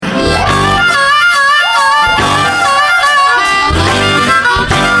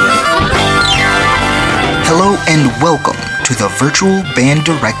Virtual Band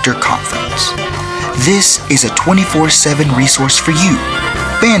Director Conference. This is a 24/7 resource for you,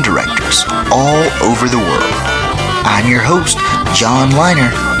 band directors all over the world. I'm your host, John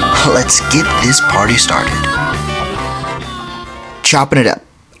Liner. Let's get this party started. Chopping it up,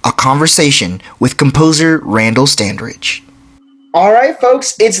 a conversation with composer Randall Standridge. All right,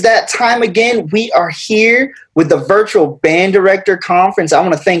 folks, it's that time again. We are here with the Virtual Band Director Conference. I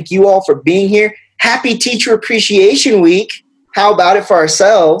want to thank you all for being here. Happy Teacher Appreciation Week. How about it for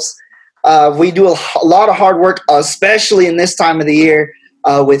ourselves? We do a lot of hard work, especially in this time of the year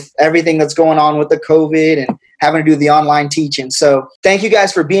with everything that's going on with the COVID and having to do the online teaching. So thank you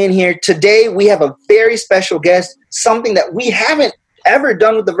guys for being here. Today, we have a very special guest, something that we haven't ever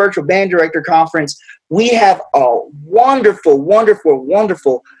done with the Virtual Band Director Conference. We have a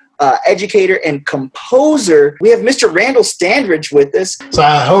wonderful educator and composer. We have Mr. Randall Standridge with us. So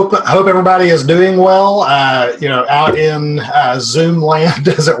I hope everybody is doing well, out in Zoom land,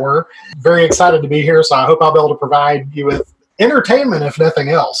 as it were. Very excited to be here, so I hope I'll be able to provide you with entertainment, if nothing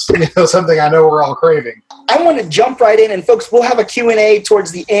else. Something I know we're all craving. I want to jump right in, and folks, we'll have a Q&A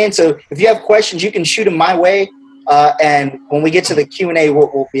towards the end, so if you have questions, you can shoot them my way, and when we get to the Q&A,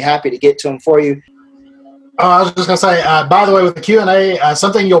 we'll be happy to get to them for you. I was just going to say, by the way, with the Q&A,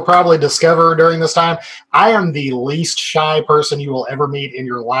 something you'll probably discover during this time, I am the least shy person you will ever meet in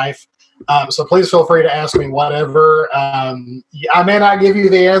your life. So please feel free to ask me whatever. I may not give you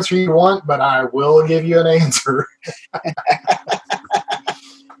the answer you want, but I will give you an answer.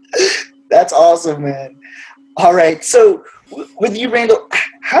 That's awesome, man. All right. So with you, Randall,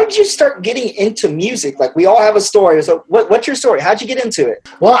 how did you start getting into music? Like, we all have a story. So what's your story? How'd you get into it?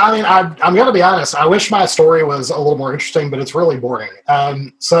 Well, I mean, I'm going to be honest. I wish my story was a little more interesting, but it's really boring.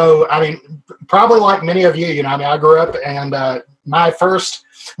 Probably like many of you, I grew up, and my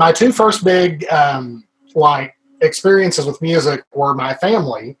two first big, experiences with music were my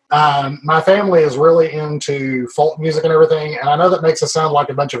family. My family is really into folk music and everything, and I know that makes us sound like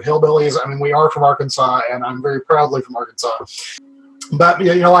a bunch of hillbillies. I mean, we are from Arkansas, and I'm very proudly from Arkansas. But,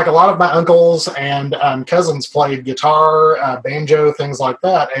 like a lot of my uncles and cousins played guitar, banjo, things like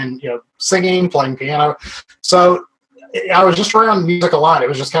that, and, singing, playing piano. So I was just around music a lot. It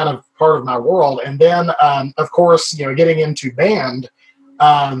was just kind of part of my world. And then, of course, getting into band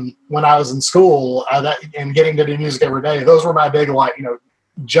when I was in school and getting to do music every day, those were my big,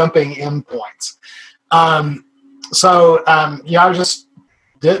 jumping in points. I just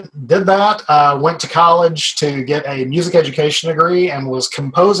did that, went to college to get a music education degree and was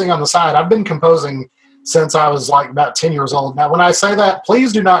composing on the side. I've been composing since I was about 10 years old. Now, when I say that,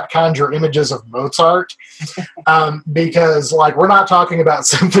 please do not conjure images of Mozart because we're not talking about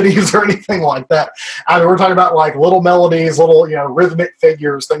symphonies or anything like that. We're talking about little melodies, little, rhythmic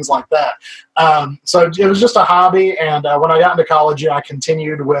figures, things like that. So it was just a hobby. And when I got into college, I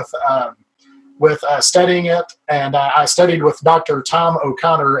continued with studying it, and I studied with Dr. Tom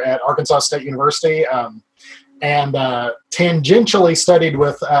O'Connor at Arkansas State University, and tangentially studied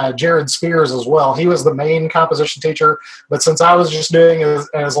with Jared Spears as well. He was the main composition teacher, but since I was just doing it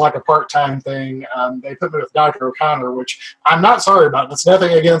as a part-time thing, they put me with Dr. O'Connor, which I'm not sorry about. It's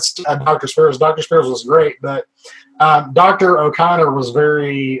nothing against Dr. Spears. Dr. Spears was great, but Dr. O'Connor was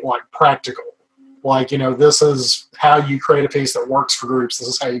very practical. This is how you create a piece that works for groups. This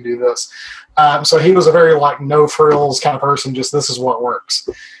is how you do this. So he was a very no frills kind of person. Just this is what works.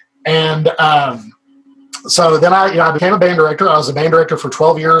 And so then I became a band director. I was a band director for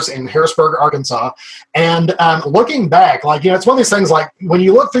 12 years in Harrisburg, Arkansas. And looking back, it's one of these things when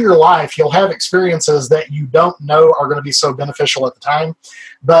you look through your life, you'll have experiences that you don't know are going to be so beneficial at the time.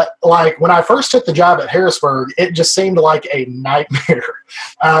 But when I first took the job at Harrisburg, it just seemed like a nightmare.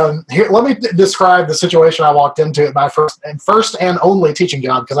 Here, let me describe the situation I walked into at my first and only teaching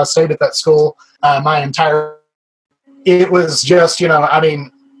job, because I stayed at that school my entire. It was just,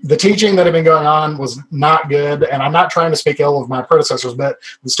 the teaching that had been going on was not good, and I'm not trying to speak ill of my predecessors, but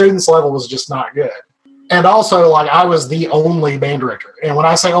the students' level was just not good. And also, I was the only band director. And when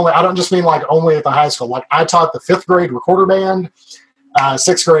I say only, I don't just mean only at the high school. I taught the 5th grade recorder band,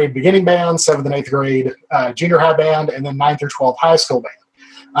 6th grade beginning band, 7th and 8th grade junior high band, and then 9th through 12th high school band.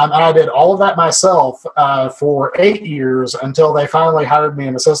 And I did all of that myself for 8 years until they finally hired me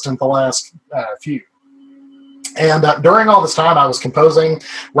an assistant the last few. And during all this time, I was composing,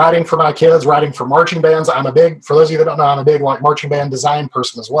 writing for my kids, writing for marching bands. For those of you that don't know, I'm a big marching band design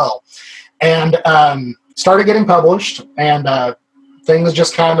person as well. And started getting published, and things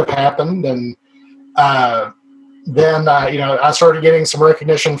just kind of happened. And then I started getting some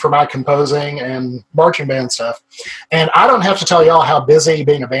recognition for my composing and marching band stuff. And I don't have to tell y'all how busy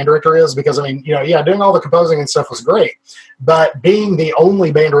being a band director is, because doing all the composing and stuff was great, but being the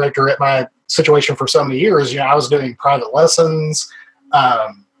only band director at my situation for so many years, I was doing private lessons,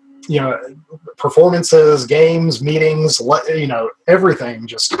 performances, games, meetings, everything,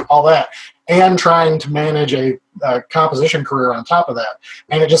 just all that, and trying to manage a composition career on top of that.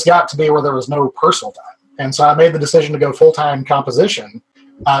 And it just got to be where there was no personal time. And so I made the decision to go full-time composition,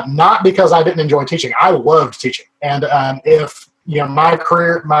 not because I didn't enjoy teaching. I loved teaching. And if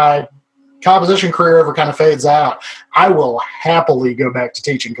my composition career ever kind of fades out, I will happily go back to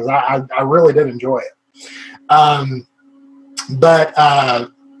teaching, because I really did enjoy it. But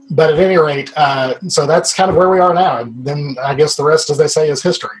at any rate, so that's kind of where we are now. And then I guess the rest, as they say, is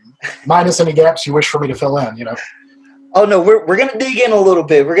history, minus any gaps you wish for me to fill in. Oh no, we're gonna dig in a little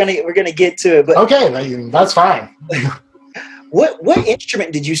bit. We're gonna get to it. But okay, that's fine. What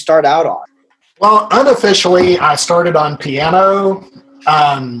instrument did you start out on? Well, unofficially, I started on piano,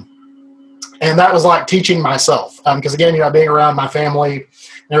 and that was like teaching myself. Because again, being around my family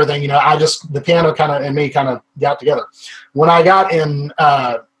and everything, the piano and me got together. When I got in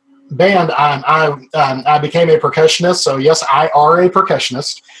band, I became a percussionist. So yes, I are a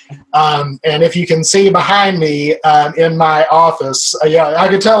percussionist. And if you can see behind me in my office, I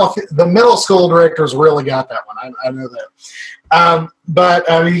could tell if the middle school directors really got that one. I know that. But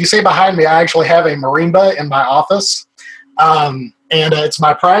you can see behind me, I actually have a marimba in my office. And it's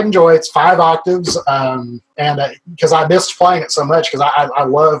my pride and joy. It's 5 octaves. And because I missed playing it so much, because I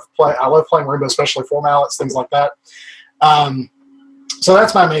love playing marimba, especially 4 mallets, things like that. So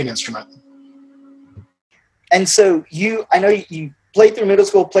that's my main instrument. And so I know you played through middle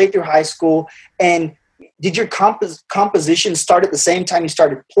school, played through high school, and did your composition start at the same time you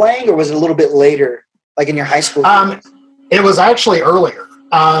started playing, or was it a little bit later, like in your high school? It was actually earlier.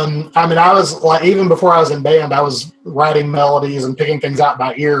 I was like, even before I was in band, I was writing melodies and picking things out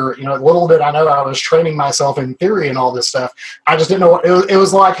by ear. Little did I know I was training myself in theory and all this stuff. I just didn't know it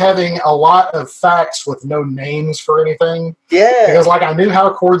was like having a lot of facts with no names for anything. Yeah. Because I knew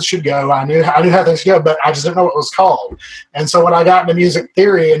how chords should go. I knew how things should go, but I just didn't know what it was called. And so when I got into music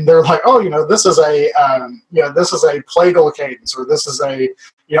theory and they're like, oh, this is a plagal cadence, or this is a,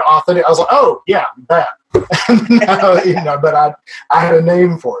 authentic, I was like, oh yeah, that. But I had a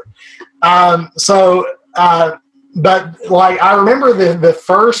name for it. But I remember the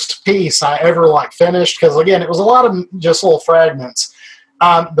first piece I ever finished, because again, it was a lot of just little fragments.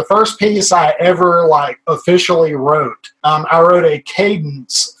 The first piece I ever officially wrote, I wrote a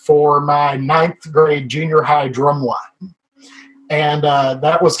cadence for my 9th grade junior high drum line. And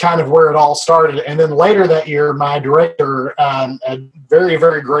that was kind of where it all started. And then later that year, my director, a very,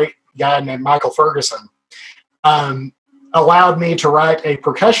 very great guy named Michael Ferguson, allowed me to write a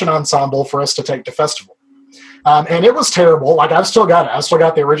percussion ensemble for us to take to festival. And it was terrible. I've still got it. I still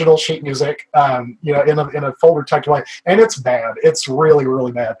got the original sheet music, in a folder tucked away. And it's bad. It's really,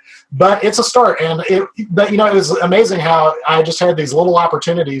 really bad. But it's a start. And it was amazing how I just had these little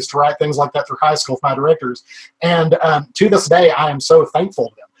opportunities to write things like that through high school with my directors. And to this day, I am so thankful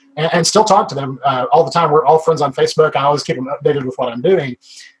to them and still talk to them all the time. We're all friends on Facebook. I always keep them updated with what I'm doing.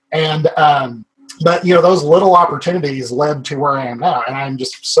 And, but those little opportunities led to where I am now. And I'm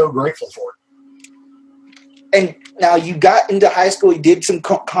just so grateful for it. And now you got into high school, you did some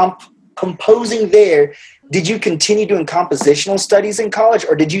composing there. Did you continue doing compositional studies in college,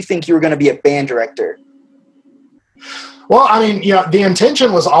 or did you think you were going to be a band director? Well, the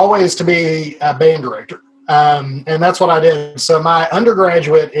intention was always to be a band director. And that's what I did. So my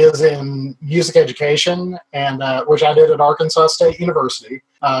undergraduate is in music education, and which I did at Arkansas State University.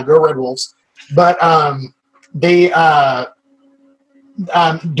 Go Red Wolves. But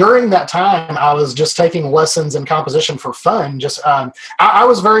during that time, I was just taking lessons in composition for fun. Just I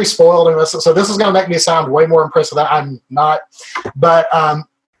was very spoiled in this, so this is going to make me sound way more impressive than I'm not. But I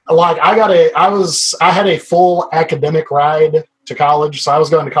had a full academic ride to college, so I was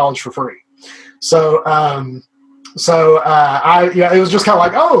going to college for free. So it was just kind of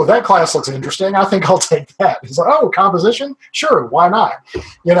like, oh, that class looks interesting. I think I'll take that. It's like, oh, composition? Sure, why not?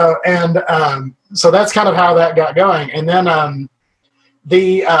 And so that's kind of how that got going. And then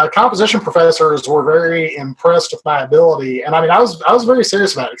the composition professors were very impressed with my ability. And I was very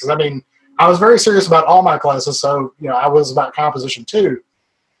serious about it, because I was very serious about all my classes. So, I was about composition too.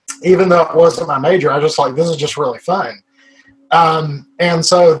 Even though it wasn't my major, I was just like, this is just really fun. And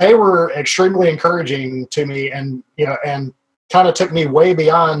so they were extremely encouraging to me, and kind of took me way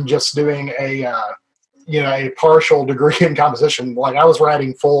beyond just doing a partial degree in composition. I was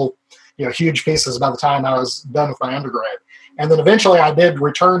writing full, huge pieces by the time I was done with my undergrad. And then eventually I did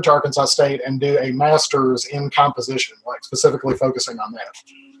return to Arkansas State and do a master's in composition, like specifically focusing on that.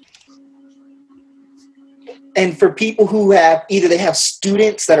 And for people who have either they have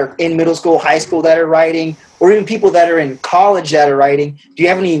students that are in middle school, high school that are writing, or even people that are in college that are writing, do you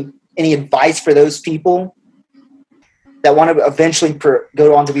have any advice for those people that want to eventually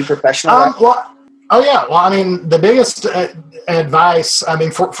go on to be professional? Well, I mean, the biggest advice, I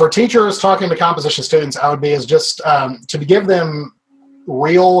mean, for teachers talking to composition students, I would be is just to give them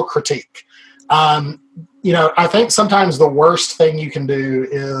real critique. I think sometimes the worst thing you can do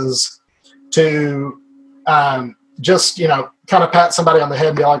is to just, kind of pat somebody on the head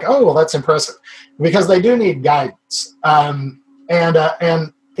and be like, oh, well, that's impressive, because they do need guidance. And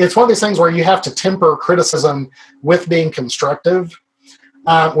it's one of these things where you have to temper criticism with being constructive.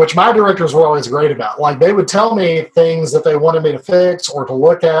 Which my directors were always great about. Like, they would tell me things that they wanted me to fix or to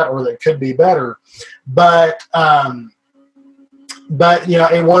look at or that could be better, but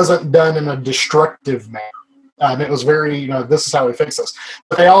it wasn't done in a destructive manner. It was very, this is how we fix this.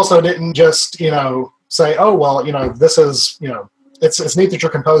 But they also didn't just, say, oh, well, this is, it's neat that you're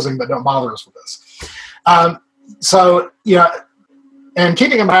composing, but don't bother us with this. And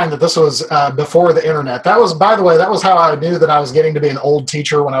keeping in mind that this was before the internet, that was how I knew that I was getting to be an old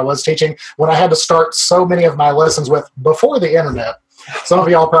teacher when I was teaching, when I had to start so many of my lessons with before the internet. Some of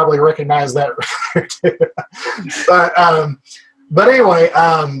y'all probably recognize that. But anyway,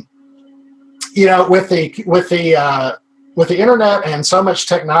 with the internet and so much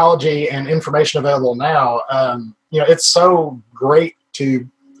technology and information available now, it's so great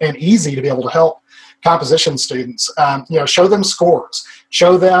and easy to be able to help composition students. Show them scores,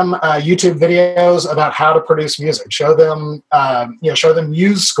 show them YouTube videos about how to produce music, show them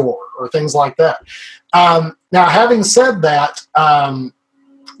MuseScore or things like that. Now, having said that,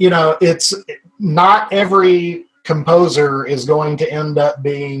 it's not every composer is going to end up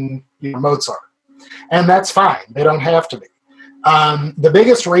being Mozart, and that's fine. They don't have to be. The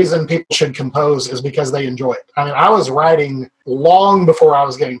biggest reason people should compose is because they enjoy it. I mean, I was writing long before I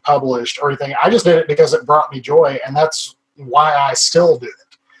was getting published or anything. I just did it because it brought me joy, and that's why I still do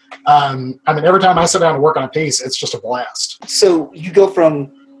it. Every time I sit down and work on a piece, it's just a blast. So you go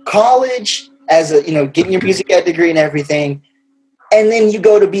from college as getting your music ed degree and everything, and then you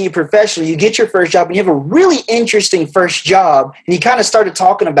go to be a professional. You get your first job, and you have a really interesting first job, and you kind of started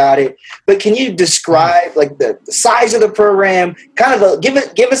talking about it. But can you describe like the size of the program? Kind of give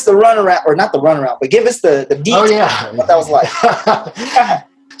us the runaround, or not the runaround, but give us the details. Oh yeah, what that was like.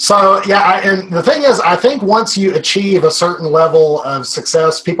 So yeah, and the thing is, I think once you achieve a certain level of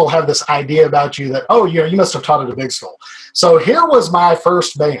success, people have this idea about you that, oh, you must have taught at a big school. So here was my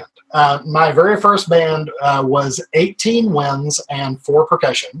first band. My very first band was 18 winds and 4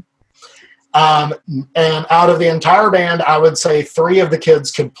 percussion. And out of the entire band, I would say 3 of the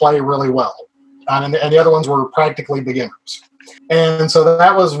kids could play really well. And the other ones were practically beginners. And so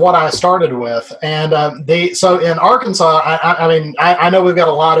that was what I started with. And so in Arkansas, I know we've got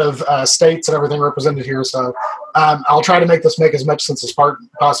a lot of states and everything represented here, so I'll try to make as much sense as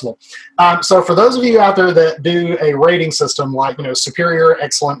possible. So for those of you out there that do a rating system like, superior,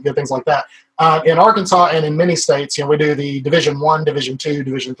 excellent, good, things like that, in Arkansas and in many states, we do the Division I, Division II,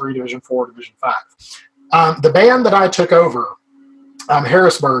 Division III, Division IV, Division V. The band that I took over,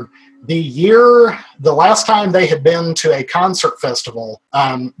 Harrisburg, the last time they had been to a concert festival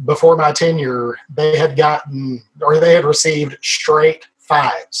before my tenure, they had received straight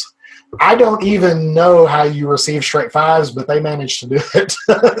 5s. I don't even know how you receive straight 5s, but they managed to do it.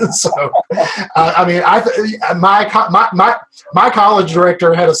 So, my college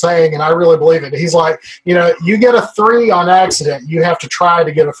director had a saying, and I really believe it. He's like, you get a 3 on accident, you have to try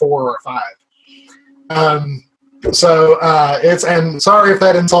to get a 4 or a 5. And sorry if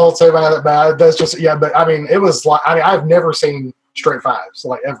that insults everybody that bad. That's just, but it was like, I've never seen straight 5s,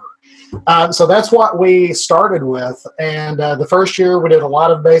 like, ever. So that's what we started with. And the first year we did a lot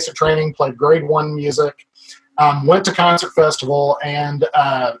of basic training, played grade 1 music, went to concert festival, and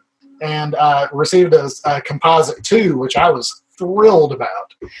received a composite 2, which I was thrilled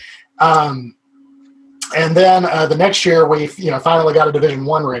about. And then the next year we finally got a Division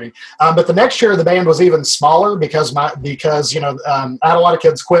I rating. But the next year the band was even smaller because I had a lot of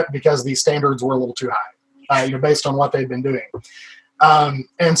kids quit because the standards were a little too high, based on what they'd been doing.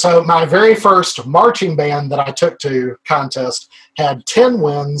 And so my very first marching band that I took to contest had 10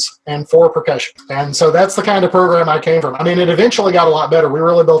 wins and 4 percussion. And so that's the kind of program I came from. I mean, it eventually got a lot better. We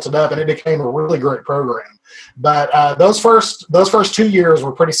really built it up, and it became a really great program. But those first 2 years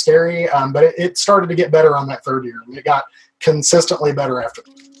were pretty scary, but it started to get better on that third year. And it got consistently better after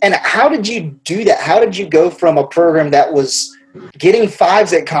that. And how did you do that? How did you go from a program that was getting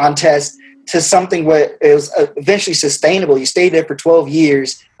 5s at contests to something where it was eventually sustainable? You stayed there for 12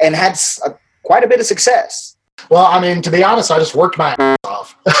 years and had quite a bit of success. Well, I mean, to be honest, I just worked my ass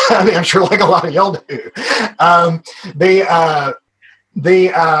off. I mean, I'm sure like a lot of y'all do. I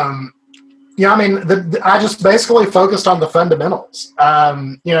just basically focused on the fundamentals.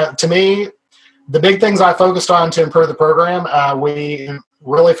 To me, the big things I focused on to improve the program, we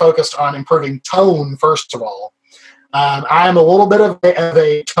really focused on improving tone, first of all. I am a little bit of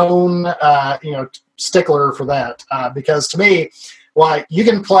a tone, stickler for that, because to me, like, you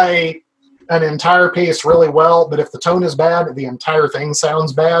can play an entire piece really well, but if the tone is bad, the entire thing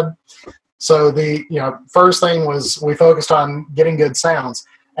sounds bad. So the first thing was we focused on getting good sounds.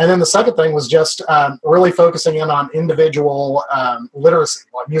 And then the second thing was just really focusing in on individual literacy,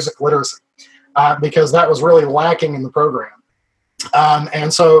 like music literacy, because that was really lacking in the program.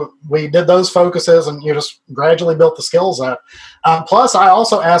 And so we did those focuses and just gradually built the skills up. Plus, I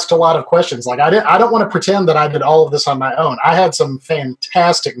also asked a lot of questions. Like I don't want to pretend that I did all of this on my own. I had some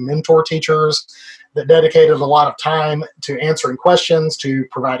fantastic mentor teachers that dedicated a lot of time to answering questions, to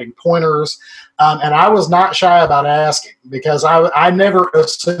providing pointers. And I was not shy about asking, because I never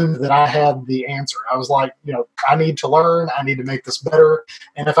assumed that I had the answer. I was like, I need to learn. I need to make this better.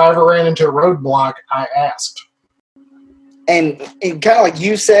 And if I ever ran into a roadblock, I asked. And kind of like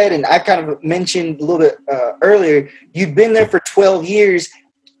you said, and I kind of mentioned a little bit earlier, you'd been there for 12 years,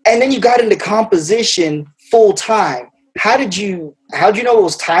 and then you got into composition full time. How'd you know it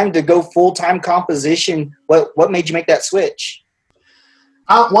was time to go full time composition? What made you make that switch?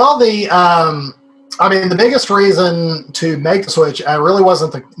 The biggest reason to make the switch really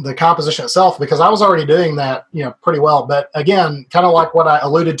wasn't the composition itself, because I was already doing that, pretty well. But again, kind of like what I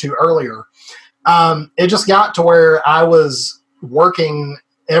alluded to earlier. It just got to where I was working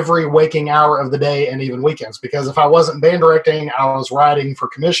every waking hour of the day and even weekends, because if I wasn't band directing, I was writing for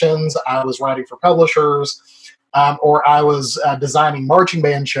commissions, I was writing for publishers, or I was designing marching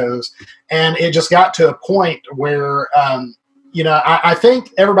band shows. And it just got to a point where, I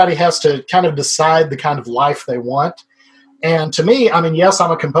think everybody has to kind of decide the kind of life they want. And to me, I mean, yes,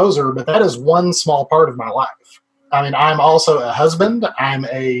 I'm a composer, but that is one small part of my life. I mean, I'm also a husband. I'm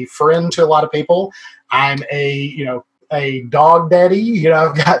a friend to a lot of people. I'm a dog daddy.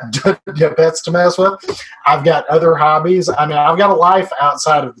 I've got pets to mess with. I've got other hobbies. I mean, I've got a life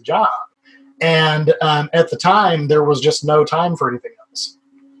outside of the job. And at the time, there was just no time for anything else.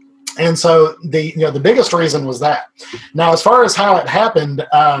 And so the biggest reason was that. Now, as far as how it happened,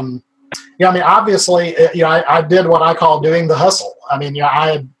 obviously, I did what I call doing the hustle. I mean,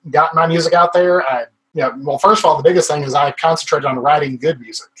 I had gotten my music out there. First of all, the biggest thing is I concentrated on writing good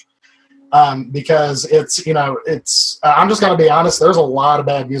music, because I'm just going to be honest, there's a lot of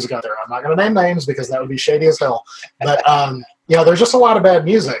bad music out there. I'm not going to name names because that would be shady as hell. But, there's just a lot of bad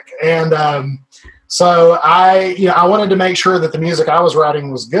music. And so I wanted to make sure that the music I was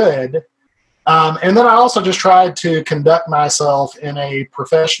writing was good. And then I also just tried to conduct myself in a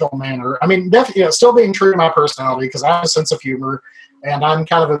professional manner. I mean, definitely, still being true to my personality, because I have a sense of humor and I'm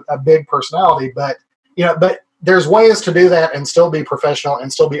kind of a big personality, but there's ways to do that and still be professional and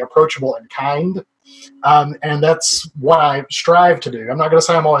still be approachable and kind. And that's what I strive to do. I'm not going to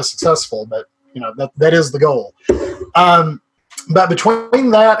say I'm always successful, but that is the goal. But between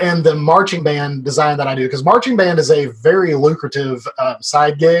that and the marching band design that I do, because marching band is a very lucrative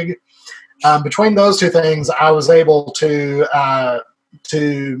side gig, between those two things, I was able to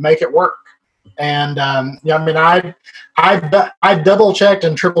make it work. And I double checked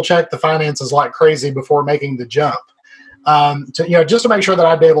and triple checked the finances like crazy before making the jump, just to make sure that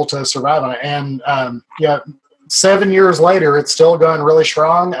I'd be able to survive on it. And 7 years later, it's still going really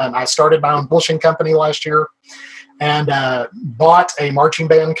strong. I started my own publishing company last year, and bought a marching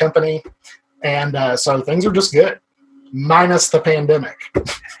band company, and so things are just good, minus the pandemic.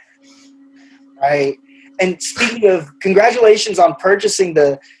 Right. And speaking of, congratulations on purchasing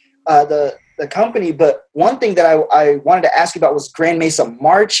the company. But one thing that I wanted to ask you about was Grand Mesa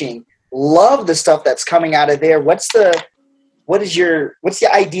Marching. Love the stuff that's coming out of there. What's the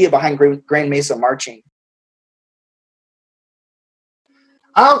idea behind Grand Mesa Marching?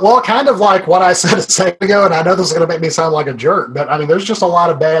 Kind of like what I said a second ago, and I know this is going to make me sound like a jerk, but I mean, there's just a lot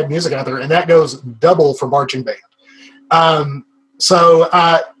of bad music out there, and that goes double for marching band. So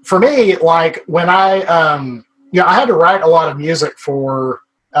for me, like when I had to write a lot of music for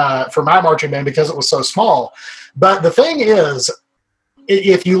my marching band because it was so small. But the thing is,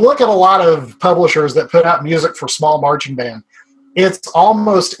 if you look at a lot of publishers that put out music for small marching band, it's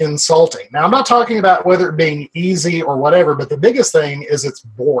almost insulting. Now, I'm not talking about whether it being easy or whatever, but the biggest thing is it's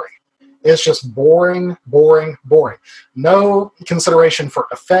boring. It's just boring, boring, boring. No consideration for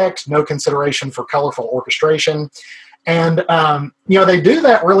effect, no consideration for colorful orchestration. And, they do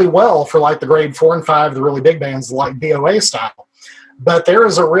that really well for like the grade 4 and 5, the really big bands like BOA style. But there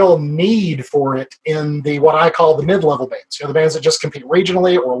is a real need for it in the what I call the mid-level bands, the bands that just compete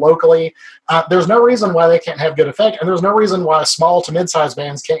regionally or locally. There's no reason why they can't have good effect, and there's no reason why small to mid-sized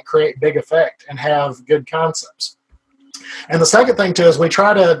bands can't create big effect and have good concepts. And the second thing, too, is we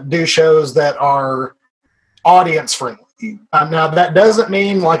try to do shows that are audience-friendly. Now, that doesn't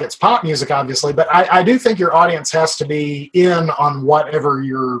mean like it's pop music, obviously, but I do think your audience has to be in on whatever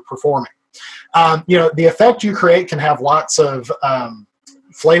you're performing. The effect you create can have lots of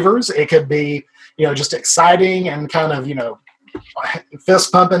flavors. It could be, just exciting and kind of,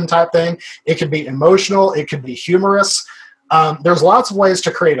 fist pumping type thing. It could be emotional. It could be humorous. There's lots of ways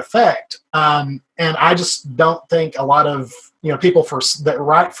to create effect. And I just don't think a lot of, people that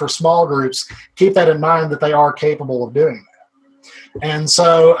write for small groups keep that in mind that they are capable of doing that. And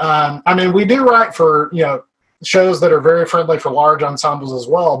so, we do write for, shows that are very friendly for large ensembles as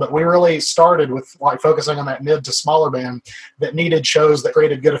well, but we really started with like focusing on that mid to smaller band that needed shows that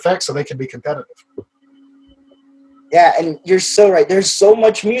created good effects so they could be competitive. Yeah, and you're so right. There's so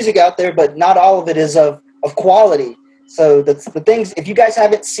much music out there, but not all of it is of quality. So the things, if you guys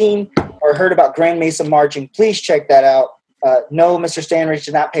haven't seen or heard about Grand Mesa Marching, please check that out. No, Mr. Standridge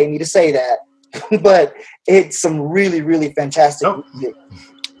did not pay me to say that, but it's some really, really fantastic music.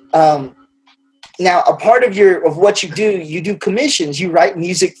 Now, a part of what you do commissions. You write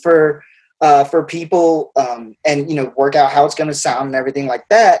music for people, and work out how it's going to sound and everything like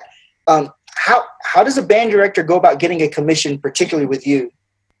that. How does a band director go about getting a commission, particularly with you?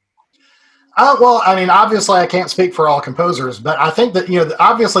 Obviously, I can't speak for all composers, but I think that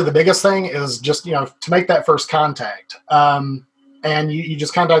obviously the biggest thing is just to make that first contact, and you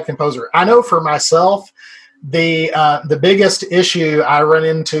just contact the composer. I know for myself, the biggest issue I run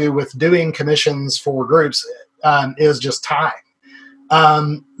into with doing commissions for groups is just time.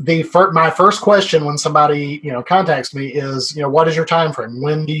 My first question when somebody contacts me is what is your time frame?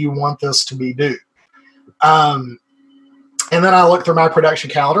 When do you want this to be due? And then I look through my production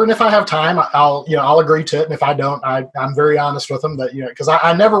calendar, and if I have time, I'll agree to it. And if I don't, I'm very honest with them that because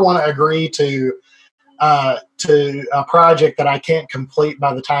I never want to agree to a project that I can't complete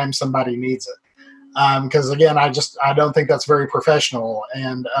by the time somebody needs it. Because again, I don't think that's very professional,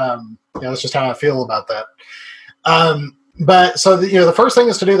 and that's just how I feel about that. But so the first thing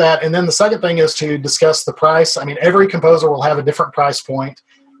is to do that, and then the second thing is to discuss the price. Every composer will have a different price point,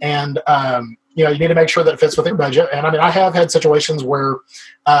 and you need to make sure that it fits with your budget. And I have had situations where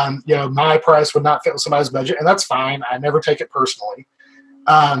my price would not fit with somebody's budget, and that's fine. I never take it personally.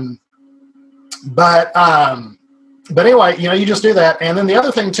 But anyway, you just do that. And then the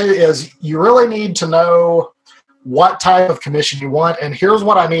other thing, too, is you really need to know what type of commission you want. And here's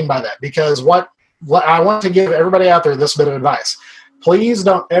what I mean by that, because what I want to give everybody out there this bit of advice. Please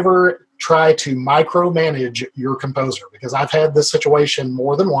don't ever try to micromanage your composer, because I've had this situation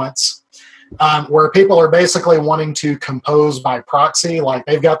more than once where people are basically wanting to compose by proxy. Like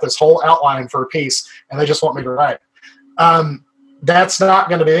they've got this whole outline for a piece and they just want me to write. That's not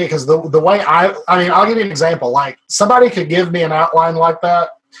going to be me, because the way I'll give you an example. Like somebody could give me an outline like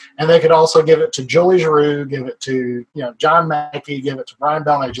that, and they could also give it to Julie Giroux, give it to John Mackey, give it to Brian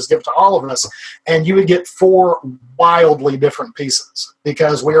Belknap, just give it to all of us, and you would get 4 wildly different pieces,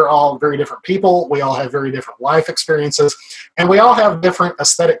 because we are all very different people, we all have very different life experiences, and we all have different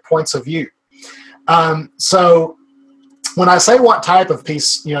aesthetic points of view. So when I say what type of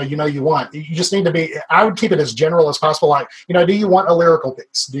piece you want, you just need to be. I would keep it as general as possible. Like do you want a lyrical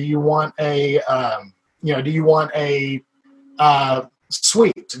piece? Do you want a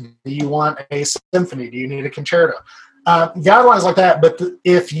suite? Do you want a symphony? Do you need a concerto? Guidelines like that. But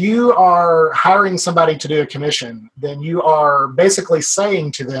if you are hiring somebody to do a commission, then you are basically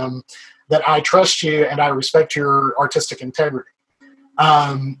saying to them that I trust you and I respect your artistic integrity.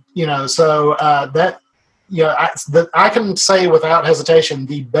 I can say without hesitation,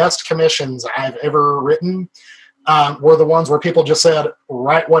 the best commissions I've ever written were the ones where people just said,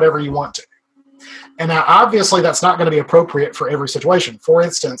 write whatever you want to. And now, obviously, that's not going to be appropriate for every situation. For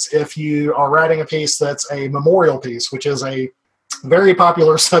instance, if you are writing a piece that's a memorial piece, which is a very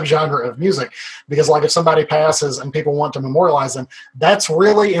popular subgenre of music, because like if somebody passes and people want to memorialize them, that's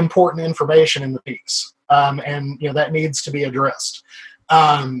really important information in the piece. And that needs to be addressed.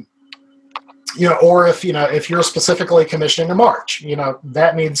 Or if you're specifically commissioning a march,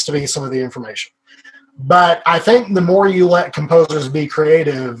 that needs to be some of the information. But I think the more you let composers be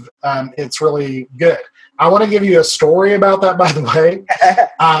creative, it's really good. I want to give you a story about that, by the way.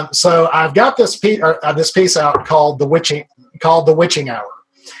 So I've got this piece out called The Witching Hour.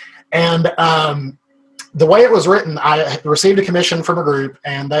 And the way it was written, I received a commission from a group,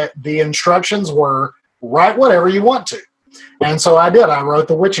 and the instructions were, write whatever you want to. And so I did. I wrote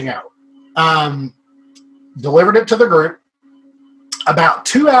The Witching Hour. Delivered it to the group. About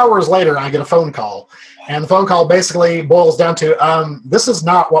 2 hours later, I get a phone call. And the phone call basically boils down to, this is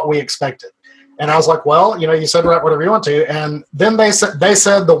not what we expected. And I was like, well, you said write whatever you want to. And then they said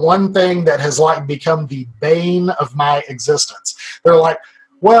the one thing that has become the bane of my existence. They're like,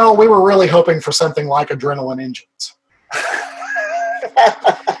 well, we were really hoping for something like Adrenaline Engines.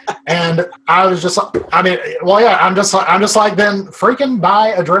 And I was just, I'm just like, then freaking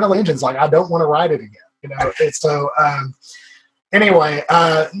buy Adrenaline Engines. Like, I don't want to ride it again.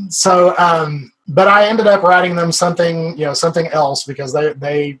 But I ended up writing them something else, because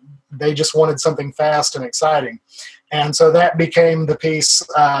they just wanted something fast and exciting. And so that became the piece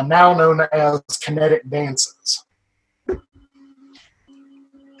now known as Kinetic Dances.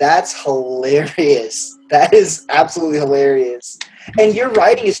 That's hilarious. That is absolutely hilarious. And your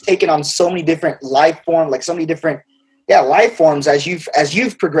writing is taken on so many different life forms as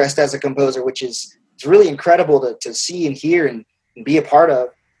you've progressed as a composer, which is it's really incredible to see and hear and be a part of.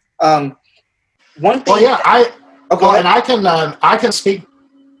 One thing. And I can speak.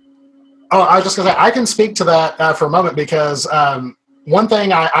 Oh, I was just going to say, I can speak to that for a moment, because one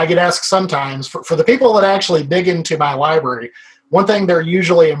thing I get asked sometimes, for the people that actually dig into my library, one thing they're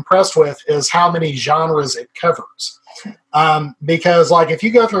usually impressed with is how many genres it covers. Because if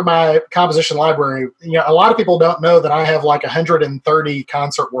you go through my composition library, a lot of people don't know that I have 130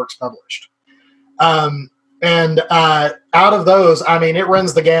 concert works published. And out of those, it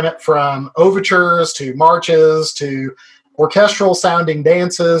runs the gamut from overtures to marches to orchestral sounding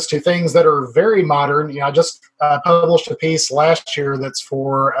dances to things that are very modern. I just published a piece last year that's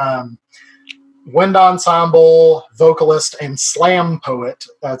for wind ensemble, vocalist, and slam poet.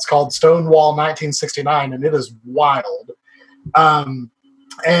 It's called Stonewall 1969, and it is wild. I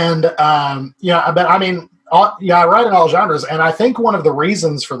write in all genres, and I think one of the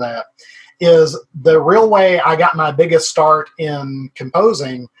reasons for that is the real way I got my biggest start in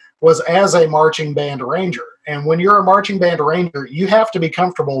composing was as a marching band arranger. And when you're a marching band arranger, you have to be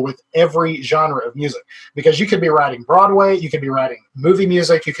comfortable with every genre of music, because you could be writing Broadway, you could be writing movie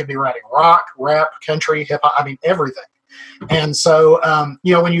music, you could be writing rock, rap, country, hip hop, everything. And so,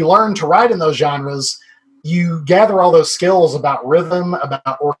 when you learn to write in those genres, you gather all those skills about rhythm,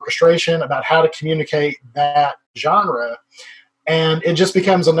 about orchestration, about how to communicate that genre. And it just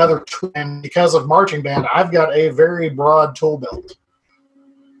becomes another tool. And because of marching band, I've got a very broad tool belt.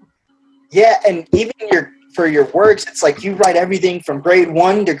 Yeah, and even for your works, it's like you write everything from grade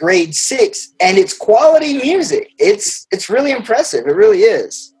 1 to grade 6, and it's quality music. It's really impressive. It really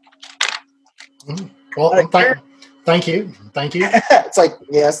is. Well, thank you. It's like,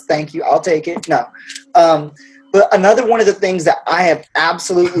 yes, thank you. I'll take it. No. But another one of the things that I have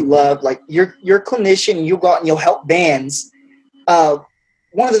absolutely loved, you're a clinician, you go out and you'll help bands. One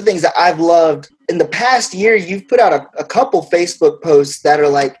of the things that I've loved in the past year, you've put out a couple Facebook posts that are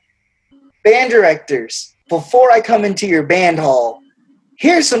like, band directors, before I come into your band hall,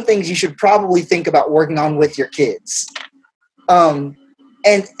 here's some things you should probably think about working on with your kids. And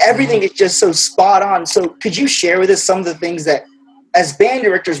everything is just so spot on. So could you share with us some of the things that as band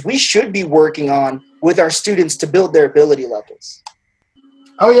directors we should be working on with our students to build their ability levels?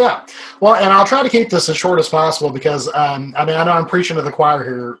 Oh, yeah. Well, and I'll try to keep this as short as possible, because, I know I'm preaching to the choir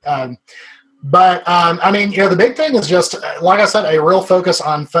here. The big thing is just, like I said, a real focus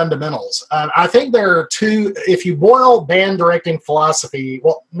on fundamentals. I think there are two, if you boil band directing philosophy,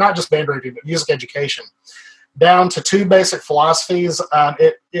 well, not just band directing, but music education, down to two basic philosophies,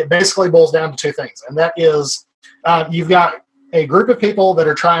 it basically boils down to two things. And that is, you've got a group of people that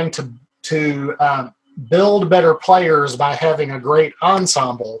are trying to build better players by having a great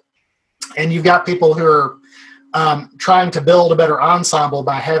ensemble. And you've got people who are trying to build a better ensemble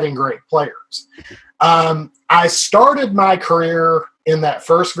by having great players. I started my career in that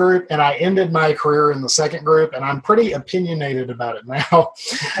first group, and I ended my career in the second group, and I'm pretty opinionated about it now,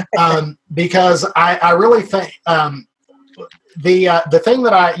 because I really think the thing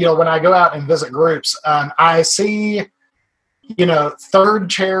that when I go out and visit groups, I see, third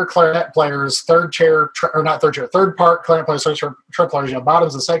chair clarinet players, third part clarinet players, third chair trumpet players,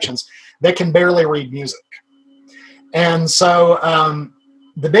 bottoms of sections that can barely read music. And so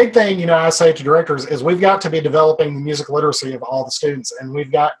the big thing, I say to directors is we've got to be developing the music literacy of all the students, and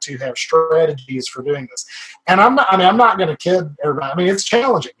we've got to have strategies for doing this. And I'm not going to kid everybody. It's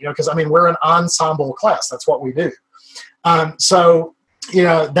challenging, because we're an ensemble class. That's what we do. That's,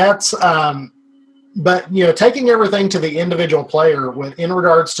 but taking everything to the individual player in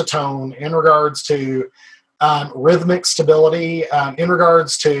regards to tone, in regards to rhythmic stability, in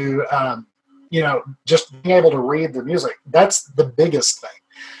regards to just being able to read the music. That's the biggest thing.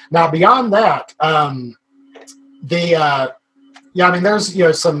 Now, beyond that, there's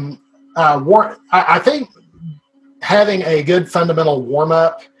some I think having a good fundamental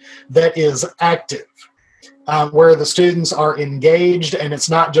warm-up that is active, where the students are engaged and it's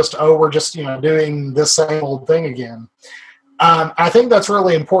not just, we're just, doing this same old thing again. I think that's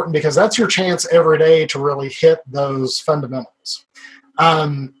really important because that's your chance every day to really hit those fundamentals.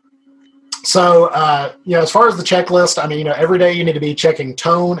 As far as the checklist, every day you need to be checking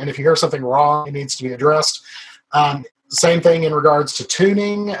tone, and if you hear something wrong, it needs to be addressed. Same thing in regards to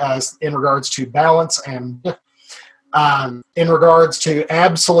tuning, in regards to balance, and in regards to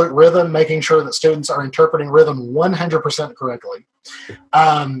absolute rhythm, making sure that students are interpreting rhythm 100% correctly.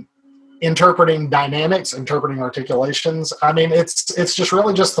 Interpreting dynamics, interpreting articulations. It's just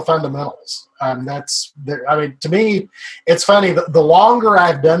really just the fundamentals. To me, it's funny. The longer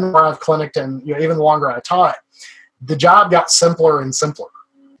I've done where I've clinicked, and even the longer I taught, the job got simpler and simpler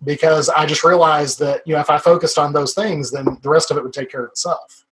because I just realized that if I focused on those things, then the rest of it would take care of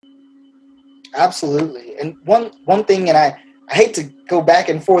itself. Absolutely. And one thing, and I hate to go back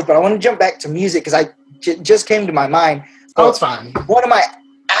and forth, but I want to jump back to music because just came to my mind. Oh, it's fine. One of my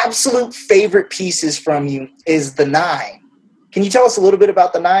absolute favorite pieces from you is the 9. Can you tell us a little bit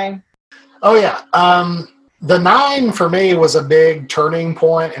about the 9? Oh, yeah. The 9 for me was a big turning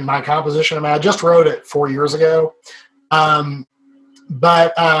point in my composition. I just wrote it 4 years ago. One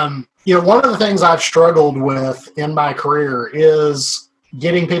of the things I've struggled with in my career is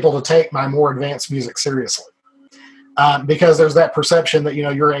getting people to take my more advanced music seriously. Because there's that perception that,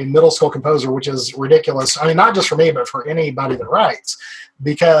 you're a middle school composer, which is ridiculous. Not just for me, but for anybody that writes.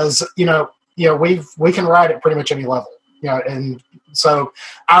 Because, we can write at pretty much any level. And so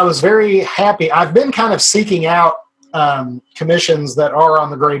I was very happy. I've been kind of seeking out commissions that are on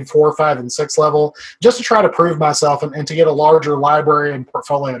the grade 4, 5, and 6 level just to try to prove myself and to get a larger library and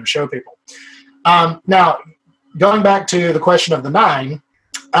portfolio to show people. Now, going back to the question of the 9,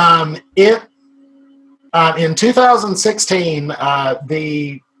 in 2016,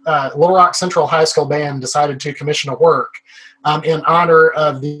 the Little Rock Central High School Band decided to commission a work in honor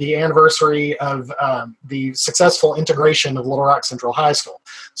of the anniversary of the successful integration of Little Rock Central High School.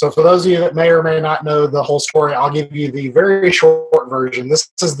 So for those of you that may or may not know the whole story, I'll give you the very short version.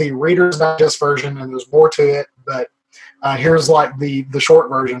 This is the Reader's Digest version, and there's more to it, but here's like the short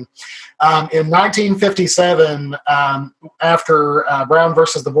version. In 1957, after Brown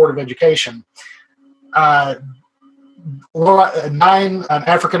versus the Board of Education, 9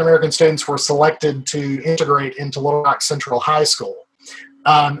 African-American students were selected to integrate into Little Rock Central High School.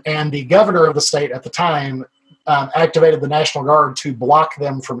 And the governor of the state at the time activated the National Guard to block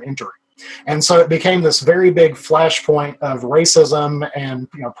them from entering. And so it became this very big flashpoint of racism and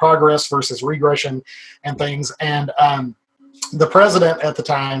progress versus regression and things. And the president at the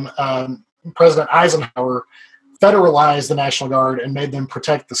time, President Eisenhower, federalized the National Guard and made them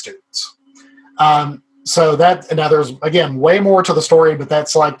protect the students. So that, now there's, again, way more to the story, but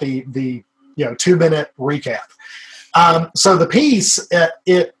that's like the 2-minute recap. So the piece,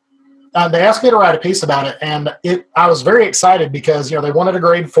 they asked me to write a piece about it, and I was very excited because, they wanted a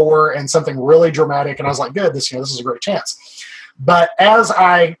grade 4 and something really dramatic, and I was like, good, this is a great chance. But as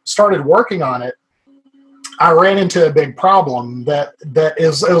I started working on it, I ran into a big problem it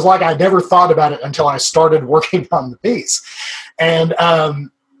was like I never thought about it until I started working on the piece. And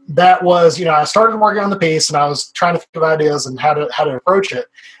that was, I started working on the piece and I was trying to think of ideas and how to approach it.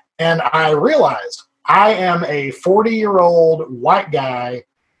 And I realized I am a 40-year-old white guy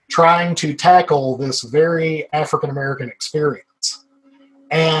trying to tackle this very African-American experience.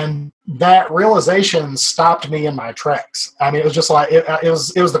 And that realization stopped me in my tracks. It was just like, it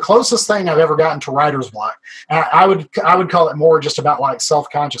was the closest thing I've ever gotten to writer's block. And I would call it more just about like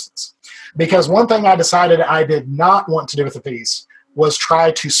self-consciousness. Because one thing I decided I did not want to do with the piece was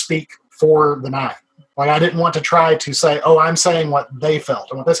try to speak for the 9. Like, I didn't want to try to say, oh, I'm saying what they felt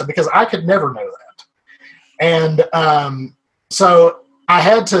and what they said, because I could never know that. And so I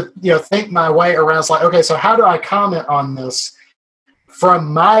had to, think my way around. It's like, okay, so how do I comment on this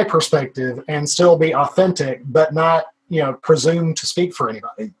from my perspective and still be authentic, but not, presume to speak for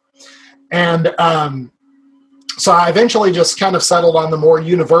anybody. And so I eventually just kind of settled on the more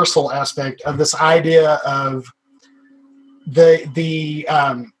universal aspect of this idea of the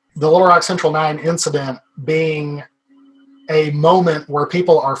Little Rock Central 9 incident being a moment where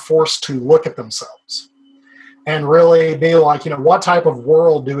people are forced to look at themselves and really be like, what type of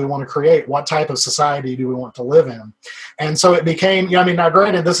world do we want to create? What type of society do we want to live in? And so it became, now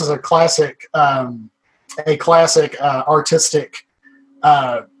granted, this is a classic artistic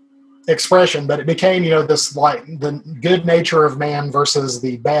expression, but it became, this like the good nature of man versus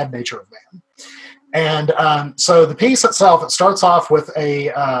the bad nature of man. And so the piece itself, it starts off with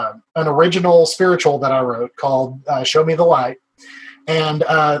an original spiritual that I wrote called Show Me the Light. And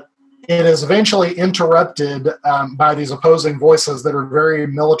it is eventually interrupted by these opposing voices that are very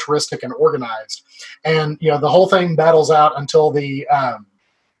militaristic and organized. And, the whole thing battles out until the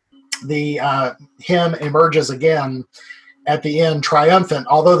hymn emerges again at the end triumphant,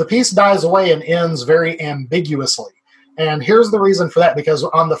 although the piece dies away and ends very ambiguously. And here's the reason for that, because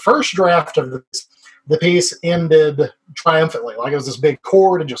on the first draft of this, the piece ended triumphantly, like it was this big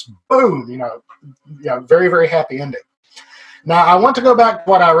chord and just boom, very, very happy ending. Now, I want to go back to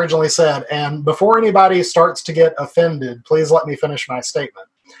what I originally said, and before anybody starts to get offended, please let me finish my statement.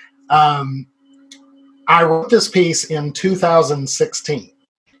 I wrote this piece in 2016,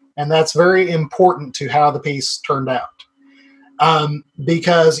 and that's very important to how the piece turned out.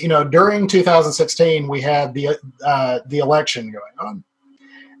 Because, during 2016, we had the election going on.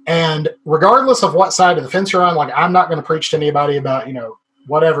 And regardless of what side of the fence you're on, like, I'm not going to preach to anybody about,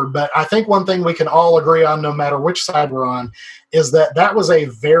 whatever, but I think one thing we can all agree on, no matter which side we're on, is that was a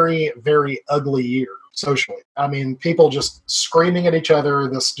very, very ugly year socially. I mean, people just screaming at each other,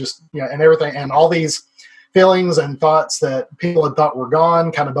 and everything, and all these feelings and thoughts that people had thought were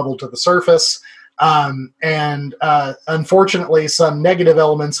gone kind of bubbled to the surface. And unfortunately, some negative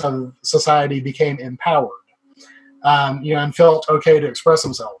elements of society became empowered. And felt okay to express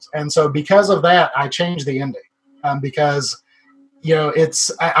themselves. And so because of that, I changed the ending, because,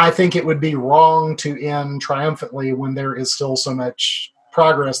 I think it would be wrong to end triumphantly when there is still so much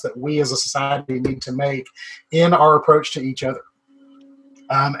progress that we as a society need to make in our approach to each other.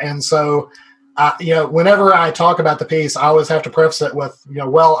 And so, whenever I talk about the piece, I always have to preface it with,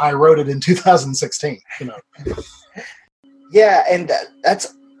 I wrote it in 2016, Yeah. And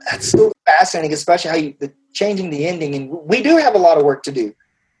that's so fascinating, especially how changing the ending. And we do have a lot of work to do.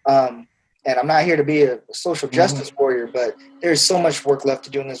 And I'm not here to be a social justice warrior, but there's so much work left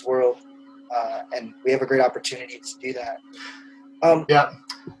to do in this world. And we have a great opportunity to do that. Yeah.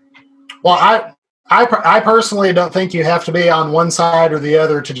 Well, I personally don't think you have to be on one side or the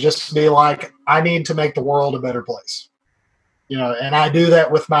other to just be like, I need to make the world a better place. And I do that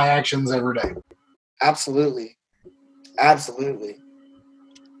with my actions every day. Absolutely. Absolutely.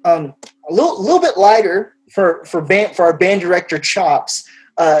 A little bit lighter for our band director chops.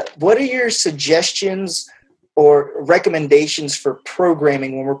 What are your suggestions or recommendations for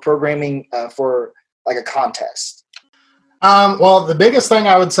programming when we're programming for like a contest? Well, the biggest thing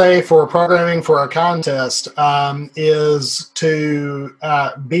I would say for programming for a contest is to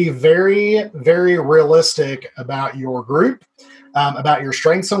be very, very realistic about your group, about your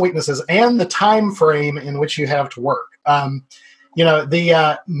strengths and weaknesses, and the time frame in which you have to work.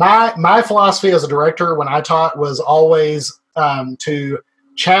 My philosophy as a director when I taught was always to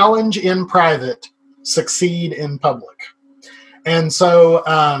challenge in private, succeed in public. And so,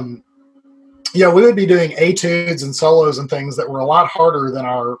 we would be doing etudes and solos and things that were a lot harder than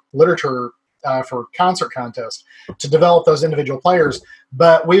our literature for concert contest to develop those individual players.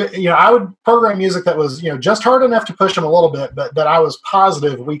 But I would program music that was, just hard enough to push them a little bit, but that I was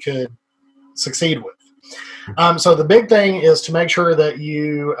positive we could succeed with. So the big thing is to make sure that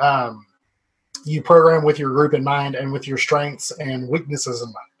you program with your group in mind and with your strengths and weaknesses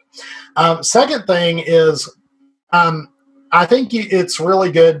in mind. Second thing is, I think it's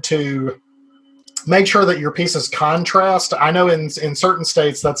really good to make sure that your pieces contrast. I know in certain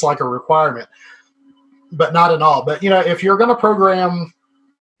states that's like a requirement, but not in all. But, if you're going to program,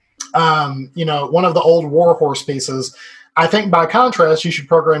 one of the old Warhorse pieces, I think by contrast, you should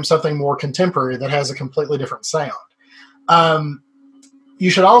program something more contemporary that has a completely different sound. You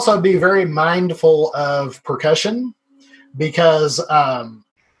should also be very mindful of percussion because,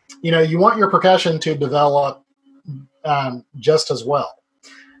 you want your percussion to develop just as well.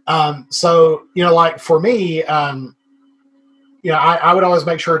 So, like for me, I would always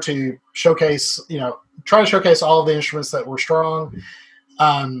make sure to showcase, try to showcase all of the instruments that were strong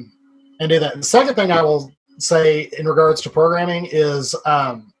and do that. The second thing I will say in regards to programming is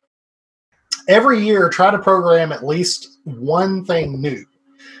every year try to program at least one thing new.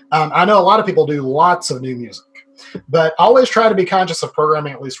 I know a lot of people do lots of new music, but always try to be conscious of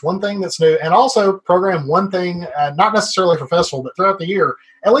programming at least one thing that's new, and also program one thing, not necessarily for festival, but throughout the year,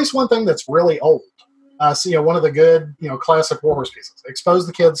 at least one thing that's really old. So, one of the good, classic War Horse pieces. Expose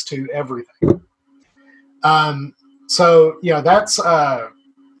the kids to everything. That's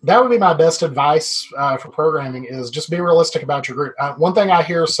that would be my best advice for programming is just be realistic about your group. One thing I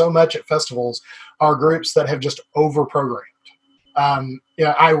hear so much at festivals are groups that have just over-programmed.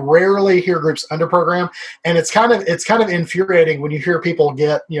 I rarely hear groups under-program, and it's kind of infuriating when you hear people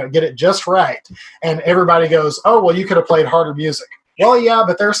get it just right, and everybody goes, "Oh, well, you could have played harder music." Well, yeah,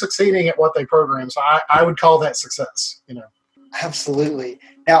 but they're succeeding at what they program, so I would call that success. Absolutely.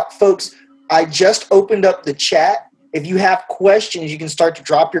 Now, folks, I just opened up the chat. If you have questions, you can start to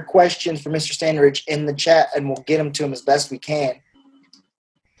drop your questions for Mr. Standridge in the chat, and we'll get them to him as best we can.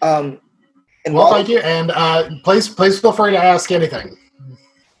 Thank you, and please feel free to ask anything.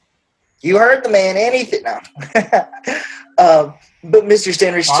 You heard the man. Anything now. But Mr.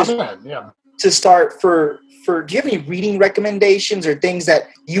 Standridge, to start, do you have any reading recommendations or things that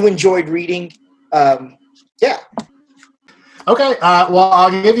you enjoyed reading? Yeah. Okay. Well,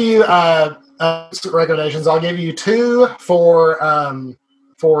 I'll give you recommendations. I'll give you 2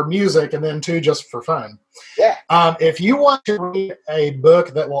 for music and then 2 just for fun. Yeah. If you want to read a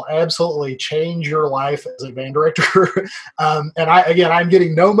book that will absolutely change your life as a band director, and I'm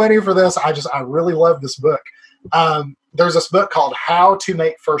getting no money for this. I really love this book. There's this book called How to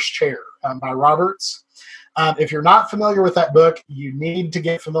Make First Chair by Roberts. If you're not familiar with that book, you need to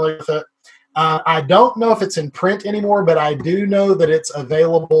get familiar with it. I don't know if it's in print anymore, but I do know that it's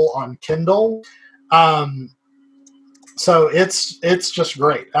available on Kindle. So it's just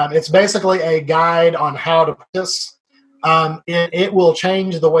great. It's basically a guide on how to practice. It will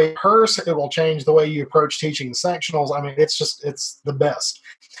change the way you rehearse. It will change the way you approach teaching sectionals. I mean, it's the best.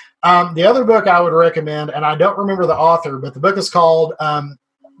 The other book I would recommend, and I don't remember the author, but the book is called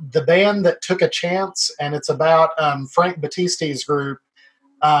The Band That Took a Chance, and it's about Frank Battisti's group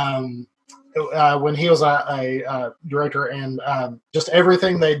when he was a director, and just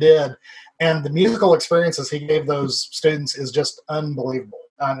everything they did. And the musical experiences he gave those students is just unbelievable.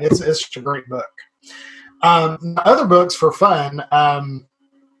 It's just a great book. Other books for fun.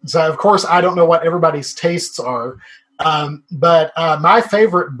 So, of course, I don't know what everybody's tastes are, but my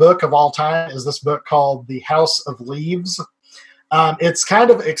favorite book of all time is this book called The House of Leaves. It's kind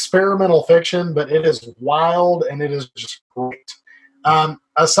of experimental fiction, but it is wild and it is just great.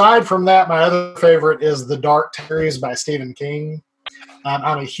 Aside from that, my other favorite is The Dark Series by Stephen King.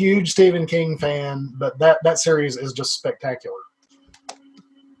 I'm a huge Stephen King fan, but that series is just spectacular.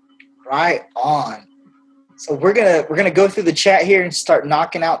 Right on. So we're gonna go through the chat here and start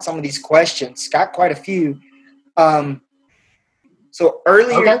knocking out some of these questions. Got quite a few. So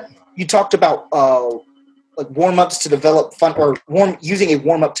earlier you talked about like warm-ups to develop using a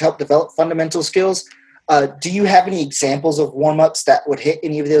warm-up to help develop fundamental skills. Do you have any examples of warm-ups that would hit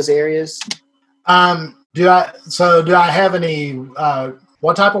any of those areas? Do I have any,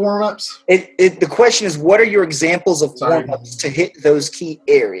 what type of warm-ups? The question is, what are your examples of warm-ups to hit those key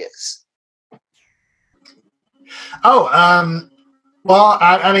areas? Well,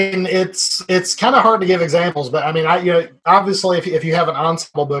 I mean, it's kind of hard to give examples, but I mean, obviously, if you have an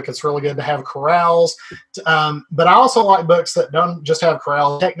ensemble book, it's really good to have chorales. But I also like books that don't just have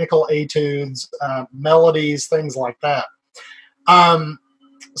chorales, technical etudes, melodies, things like that. I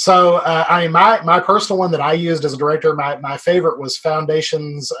mean, my personal one that I used as a director, my favorite was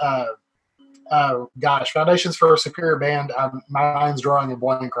Foundations. Foundations for a Superior Band. My mind's drawing a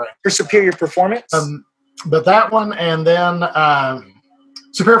blank right. For superior performance. But that one, and then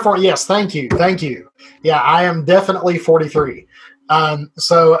Superior 40. Yes, thank you. Yeah, I am definitely 43.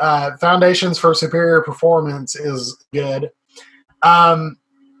 Foundations for Superior Performance is good. And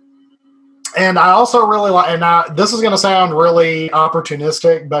I also really like, and now this is going to sound really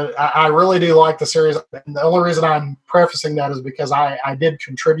opportunistic, but I really do like the series. And the only reason I'm prefacing that is because I did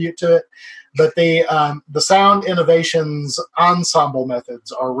contribute to it. But the Sound Innovations ensemble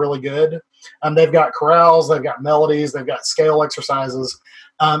methods are really good. They've got chorales, they've got melodies, they've got scale exercises.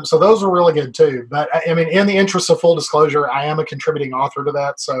 So those are really good too. But I mean, in the interest of full disclosure, I am a contributing author to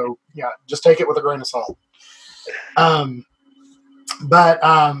that. So yeah, just take it with a grain of salt. I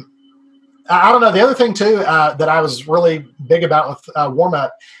don't know. The other thing too that I was really big about with warm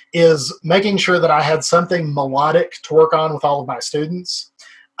up is making sure that I had something melodic to work on with all of my students.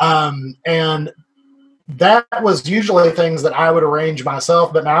 And that was usually things that I would arrange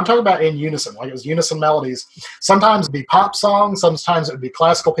myself, but now I'm talking about in unison, like it was unison melodies. Sometimes it'd be pop songs, sometimes it would be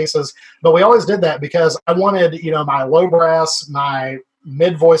classical pieces, but we always did that because I wanted, my low brass, my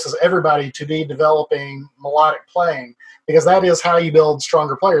mid voices, everybody to be developing melodic playing, because that is how you build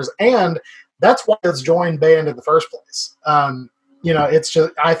stronger players. And that's why it's joined band in the first place. It's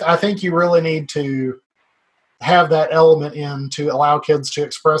just, I think you really need to have that element in to allow kids to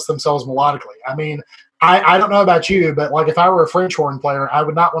express themselves melodically. I mean, I don't know about you, but like if I were a French horn player, I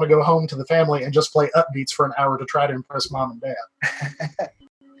would not want to go home to the family and just play upbeats for an hour to try to impress mom and dad.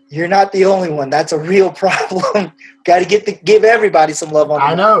 You're not the only one. That's a real problem. Got to give everybody some love on.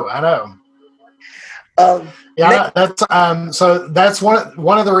 I know. So that's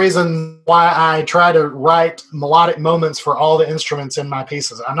one of the reasons why I try to write melodic moments for all the instruments in my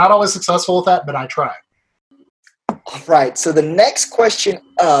pieces. I'm not always successful with that, but I try. All right. So the next question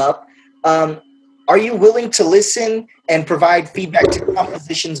up. Are you willing to listen and provide feedback to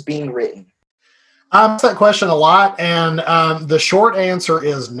compositions being written? I ask that question a lot, and the short answer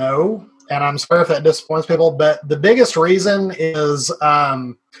is no. And I'm sorry if that disappoints people, but the biggest reason is,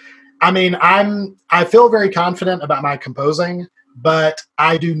 I feel very confident about my composing, but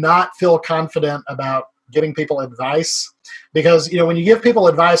I do not feel confident about giving people advice, because when you give people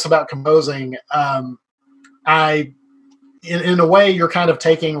advice about composing, in a way, you're kind of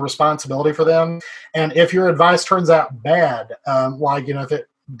taking responsibility for them. And if your advice turns out bad, if it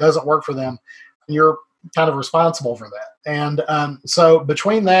doesn't work for them, you're kind of responsible for that. And so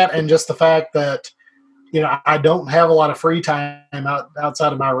between that and just the fact that, I don't have a lot of free time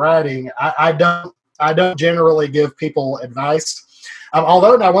outside of my writing, I don't generally give people advice.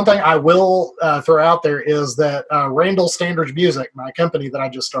 Although now one thing I will throw out there is that Randall Standridge Music, my company that I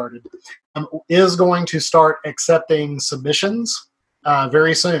just started, is going to start accepting submissions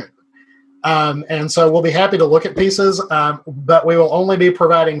very soon. And so we'll be happy to look at pieces, but we will only be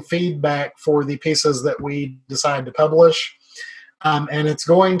providing feedback for the pieces that we decide to publish. And it's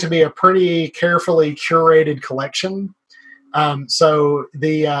going to be a pretty carefully curated collection. So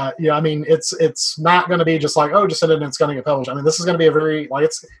it's not going to be just like, just send it and it's going to get published. I mean, this is going to be a very,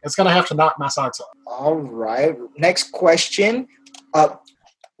 it's going to have to knock my socks off. All right. Next question.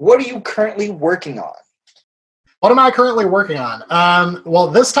 What are you currently working on? What am I currently working on? Well,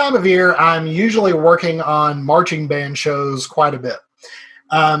 this time of year, I'm usually working on marching band shows quite a bit.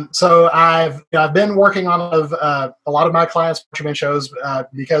 So I've been working on a lot of my clients' marching band shows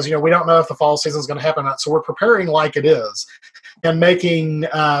because we don't know if the fall season is going to happen or not. So we're preparing like it is and making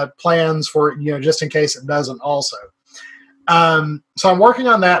plans for just in case it doesn't also. So I'm working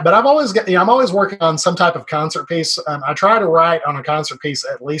on that, but I'm always working on some type of concert piece. I try to write on a concert piece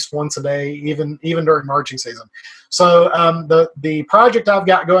at least once a day, even during marching season. So the project I've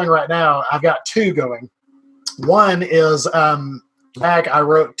got going right now, I've got two going. One is I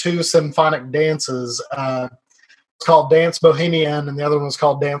wrote two symphonic dances. It's called Dance Bohemian, and the other one was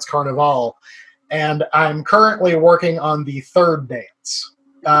called Dance Carnival. And I'm currently working on the third dance.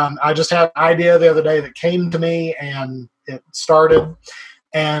 I just had an idea the other day that came to me, and it started.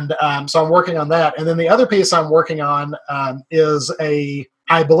 And so I'm working on that. And then the other piece I'm working on is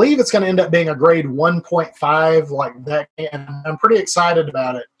I believe it's going to end up being a grade 1.5, like that. And I'm pretty excited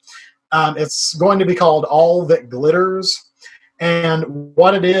about it. It's going to be called All That Glitters. And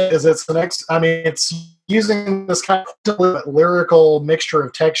what it is, it's using this kind of lyrical mixture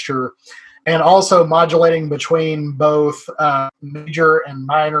of texture and also modulating between both major and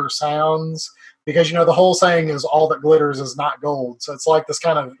minor sounds, because the whole saying is all that glitters is not gold. So it's like this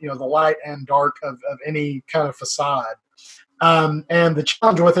kind of the light and dark of any kind of facade. And the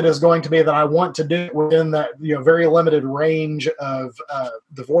challenge with it is going to be that I want to do it within that very limited range of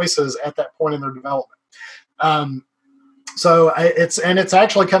the voices at that point in their development. So it's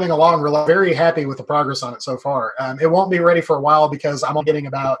actually coming along. We're very happy with the progress on it so far. It won't be ready for a while because I'm getting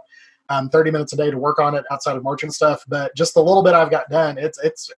about 30 minutes a day to work on it outside of marching stuff. But just the little bit I've got done, it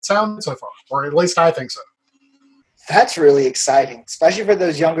sounds so far, or at least I think so. That's really exciting, especially for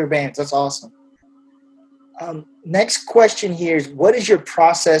those younger bands. That's awesome. Next question here is, what is your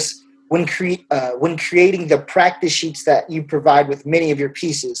process when creating the practice sheets that you provide with many of your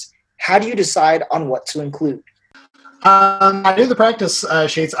pieces? How do you decide on what to include? I do the practice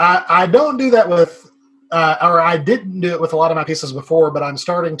sheets. I don't do that with, or I didn't do it with a lot of my pieces before, but I'm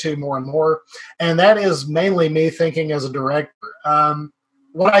starting to more and more. And that is mainly me thinking as a director.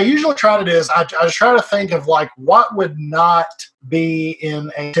 What I usually try to do is I just try to think of what would not be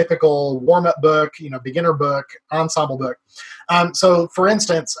in a typical warm-up book, beginner book, ensemble book. So for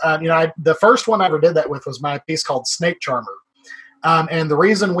instance, the first one I ever did that with was my piece called Snake Charmer. And the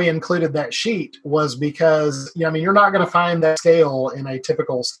reason we included that sheet was because, you're not going to find that scale in a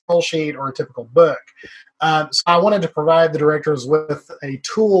typical scale sheet or a typical book. So I wanted to provide the directors with a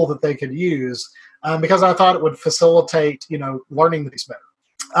tool that they could use because I thought it would facilitate, learning the piece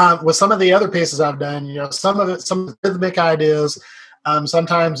better. With some of the other pieces I've done, some of it, some rhythmic ideas,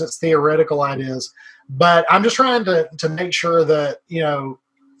 sometimes it's theoretical ideas, but I'm just trying to make sure that,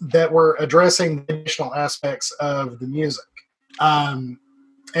 that we're addressing the additional aspects of the music. And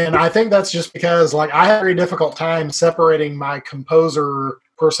I think that's just because, I have a very difficult time separating my composer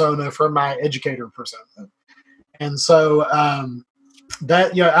persona from my educator persona. And so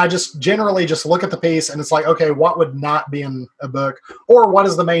that, I just generally just look at the piece and it's like, okay, what would not be in a book, or what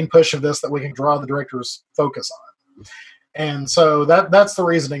is the main push of this that we can draw the director's focus on? And so that's the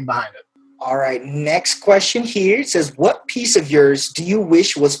reasoning behind it. All right, next question here. It says, what piece of yours do you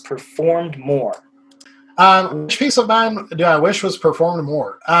wish was performed more? Which piece of mine do I wish was performed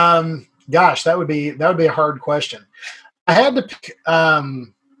more? Gosh, that would be a hard question. I had to pick,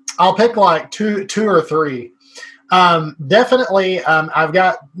 I'll pick like two or three. Definitely, I've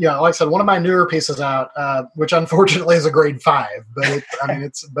got, like I said, one of my newer pieces out, which unfortunately is a grade 5, but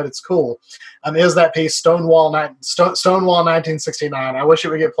it's cool. Is that piece Stonewall 1969? I wish it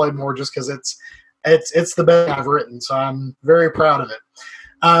would get played more just because it's the best I've written, so I'm very proud of it.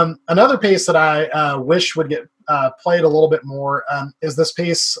 Another piece that I wish would get played a little bit more is this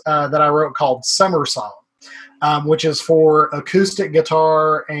piece that I wrote called Summer Song, which is for acoustic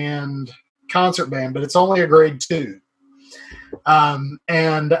guitar and concert band, but it's only a grade 2. And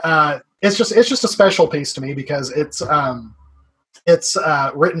it's just a special piece to me because it's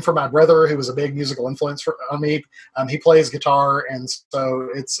written for my brother, who was a big musical influence on me. He plays guitar, and so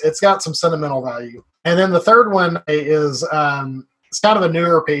it's got some sentimental value. And then the third one is it's kind of a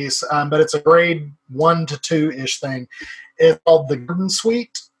newer piece, but it's a grade 1 to 2-ish thing. It's called the Garden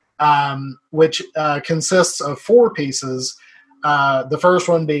Suite, which consists of 4 pieces. The first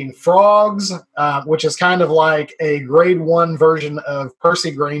one being Frogs, which is kind of like a grade 1 version of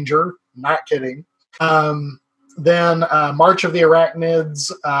Percy Granger. Not kidding. Then March of the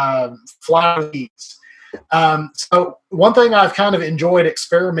Arachnids, Flower Eats. So one thing I've kind of enjoyed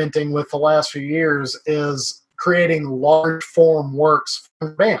experimenting with the last few years is creating large form works for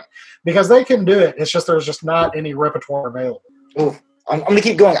the band, because they can do it. It's just there's just not any repertoire available. Ooh, I'm going to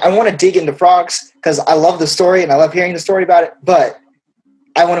keep going. I want to dig into Frogs because I love the story and I love hearing the story about it, but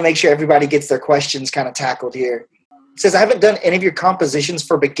I want to make sure everybody gets their questions kind of tackled here. It says, I haven't done any of your compositions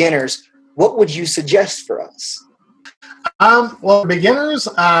for beginners. What would you suggest for us? Well, beginners,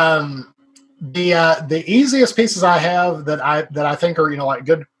 the easiest pieces I have that I think are, like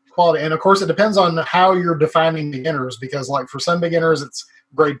good quality, and of course it depends on how you're defining beginners, because like for some beginners it's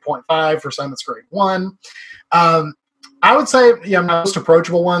grade 0.5, for some it's grade 1. I would say my most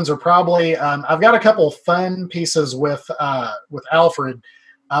approachable ones are probably I've got a couple of fun pieces with Alfred.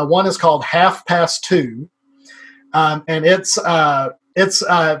 One is called Half Past 2, and it's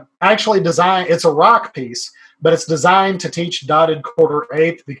actually designed. It's a rock piece, but it's designed to teach dotted quarter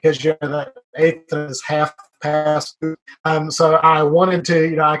eighth, because that eighth is half past 2. So I wanted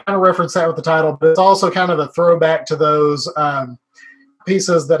to, I kind of reference that with the title, but it's also kind of a throwback to those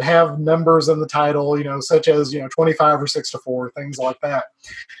pieces that have numbers in the title, such as 25 or 6 to 4, things like that.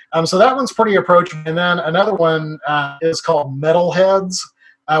 So that one's pretty approachable. And then another one is called Metalheads,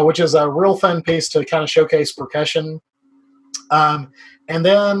 which is a real fun piece to kind of showcase percussion. And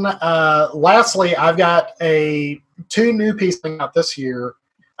then lastly, I've got 2 new pieces out this year.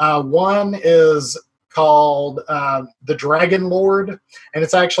 One is called The Dragon Lord, and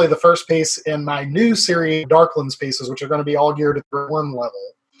it's actually the first piece in my new series, Darklands pieces, which are going to be all geared at the 1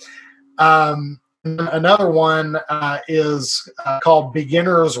 level. Another one is called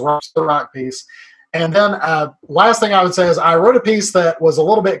Beginner's Rock piece. And then last thing I would say is I wrote a piece that was a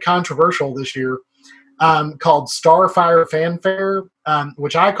little bit controversial this year, called Starfire Fanfare,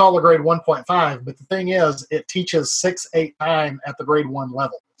 which I call a grade 1.5, but the thing is, it teaches 6/8 time at the grade 1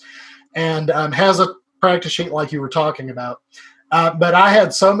 level, and has a practice sheet like you were talking about. But I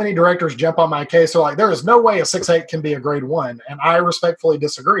had so many directors jump on my case. They're like, there is no way a 6/8 can be a grade 1, and I respectfully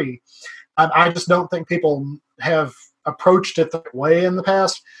disagree. I just don't think people have approached it that way in the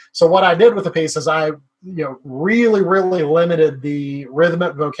past. So what I did with the piece is I really, really limited the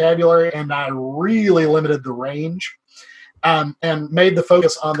rhythmic vocabulary, and I really limited the range, and made the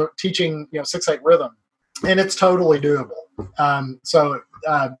focus on the teaching, 6/8 rhythm, and it's totally doable. So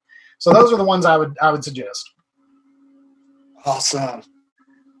those are the ones I would suggest. Awesome.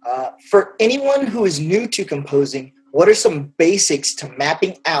 For anyone who is new to composing, what are some basics to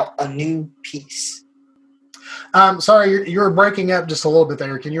mapping out a new piece? Sorry, you're breaking up just a little bit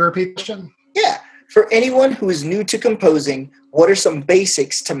there. Can you repeat the question? Yeah. For anyone who is new to composing, what are some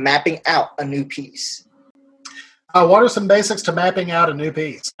basics to mapping out a new piece? What are some basics to mapping out a new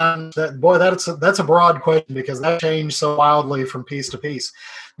piece? That's a broad question because that changed so wildly from piece to piece.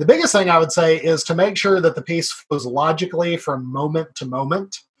 The biggest thing I would say is to make sure that the piece flows logically from moment to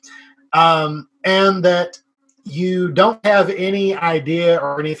moment, and that you don't have any idea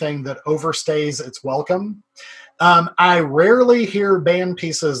or anything that overstays its welcome. I rarely hear band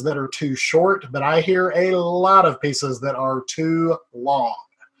pieces that are too short, but I hear a lot of pieces that are too long.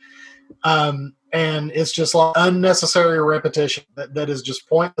 And it's just like unnecessary repetition that is just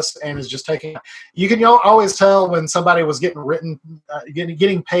pointless and is just taking. You can always tell when somebody was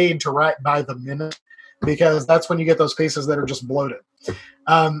getting paid to write by the minute, because that's when you get those pieces that are just bloated.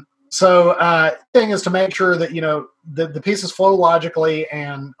 The thing is to make sure that the pieces flow logically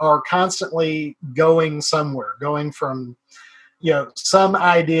and are constantly going somewhere, going from some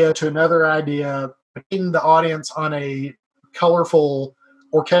idea to another idea, putting the audience on a colorful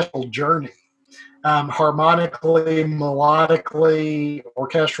orchestral journey, harmonically, melodically,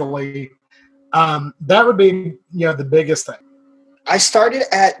 orchestrally. That would be the biggest thing.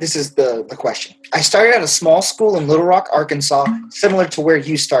 This is the question. I started at a small school in Little Rock, Arkansas, similar to where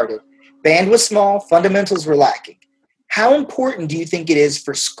you started. Band was small, fundamentals were lacking. How important do you think it is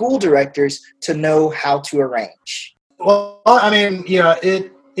for school directors to know how to arrange? Well, I mean,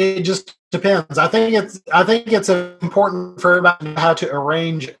 it just depends. I think it's important for everybody to know how to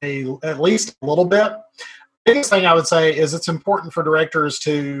arrange at least a little bit. The biggest thing I would say is it's important for directors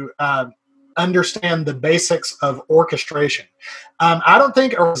to understand the basics of orchestration. I don't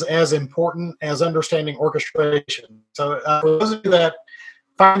think it was as important as understanding orchestration. So for those of you that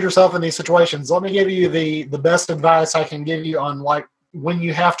find yourself in these situations, let me give you the best advice I can give you on when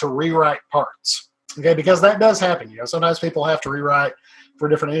you have to rewrite parts. Okay, because that does happen. Sometimes people have to rewrite for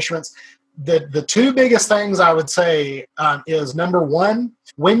different instruments. The two biggest things I would say is, number one,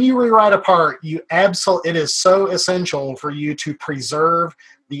 when you rewrite a part, it is so essential for you to preserve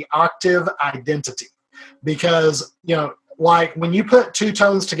the octave identity, because when you put two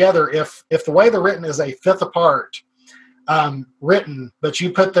tones together, if the way they're written is a fifth apart written, but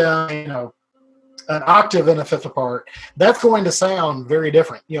you put them an octave and a fifth apart, that's going to sound very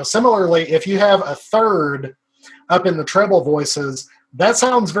different. Similarly, if you have a third up in the treble voices, that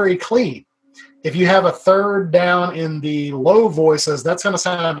sounds very clean. If you have a third down in the low voices, that's going to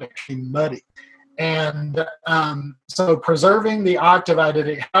sound actually muddy. And so preserving the octave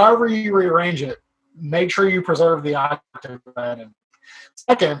identity, however you rearrange it, make sure you preserve the octave identity.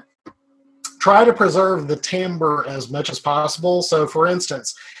 Second, try to preserve the timbre as much as possible. So, for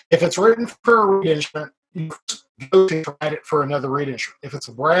instance, if it's written for a reed instrument, you go to write it for another reed instrument. If it's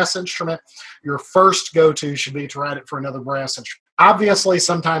a brass instrument, your first go-to should be to write it for another brass instrument. Obviously,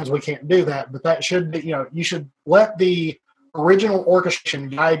 sometimes we can't do that, but that should be, you should let the original orchestration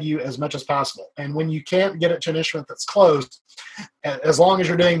guide you as much as possible. And when you can't get it to an instrument that's closed, as long as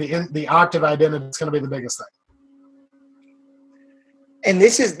you're doing the octave identity, it's going to be the biggest thing. And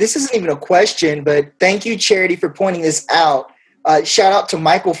this isn't even a question, but thank you, Charity, for pointing this out. Shout out to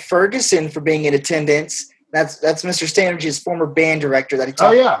Michael Ferguson for being in attendance. That's Mr. Standridge's former band director that he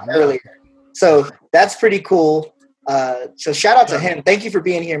talked about earlier. So that's pretty cool. So shout out to him. Thank you for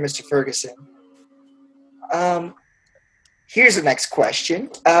being here, Mr. Ferguson. Here's the next question.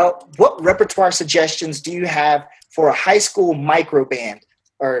 What repertoire suggestions do you have for a high school micro band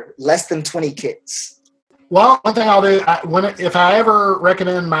or less than 20 kids? Well, one thing I'll do, if I ever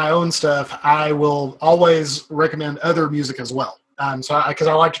recommend my own stuff, I will always recommend other music as well. Because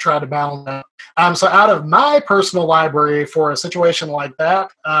I like to try to balance that. So out of my personal library for a situation like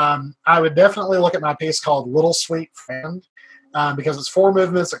that, I would definitely look at my piece called Little Sweet Friend, because it's 4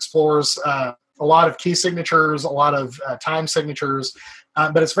 movements, explores a lot of key signatures, a lot of time signatures,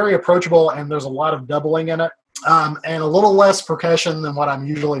 but it's very approachable and there's a lot of doubling in it, and a little less percussion than what I'm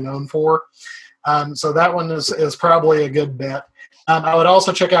usually known for. So that one is probably a good bet. I would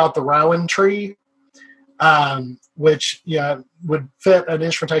also check out the Rowan Tree, which would fit an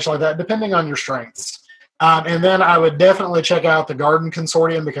instrumentation like that, depending on your strengths. And then I would definitely check out the Garden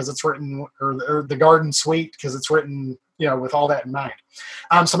Consortium because it's written, or the Garden Suite because it's written, with all that in mind.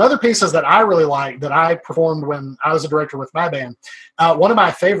 Some other pieces that I really like that I performed when I was a director with my band. One of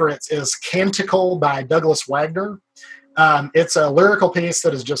my favorites is Canticle by Douglas Wagner. It's a lyrical piece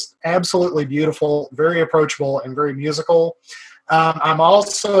that is just absolutely beautiful, very approachable, and very musical. I'm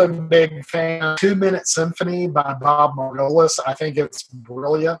also a big fan of 2-Minute Symphony by Bob Margolis. I think it's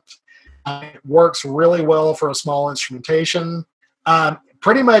brilliant. It works really well for a small instrumentation.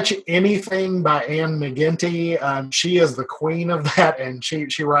 pretty much anything by Anne McGinty. She is the queen of that, and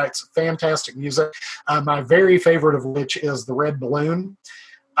she writes fantastic music. My very favorite of which is The Red Balloon.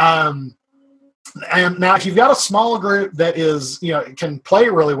 And now, if you've got a small group that is, can play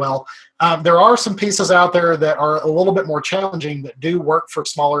really well, there are some pieces out there that are a little bit more challenging that do work for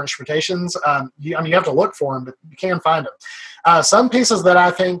smaller instrumentations. You have to look for them, but you can find them. Some pieces that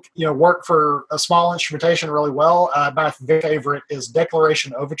I think work for a small instrumentation really well. My very favorite is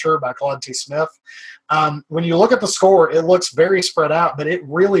Declaration Overture by Claude T. Smith. When you look at the score, it looks very spread out, but it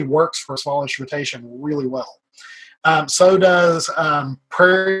really works for a small instrumentation really well. So does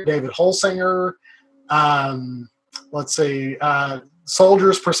Prairie, David Holsinger. Let's see,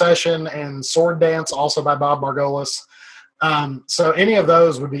 Soldier's Procession and Sword Dance, also by Bob Margolis. So any of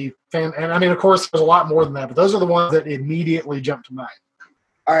those would be and I mean, of course, there's a lot more than that, but those are the ones that immediately jump to mind.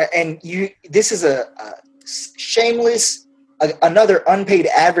 All right, and this is a shameless, another unpaid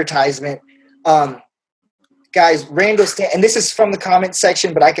advertisement. Guys, Randall and this is from the comment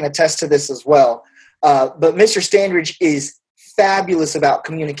section, but I can attest to this as well. But Mr. Standridge is fabulous about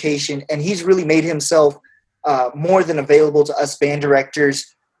communication, and he's really made himself more than available to us band directors,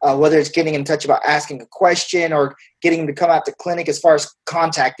 whether it's getting in touch about asking a question or getting him to come out to clinic, as far as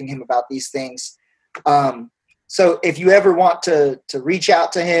contacting him about these things. So if you ever want to reach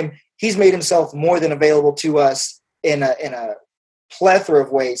out to him, he's made himself more than available to us in a plethora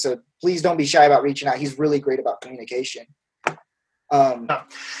of ways. So please don't be shy about reaching out. He's really great about communication. And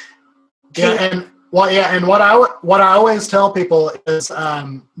what I always tell people is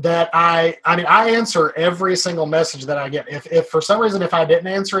that I answer every single message that I get. If for some reason, if I didn't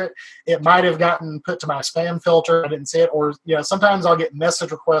answer it, it might have gotten put to my spam filter. I didn't see it, or sometimes I'll get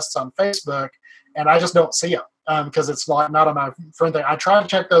message requests on Facebook and I just don't see them because it's not on my friend thing. I try to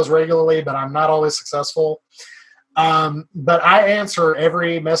check those regularly, but I'm not always successful. But I answer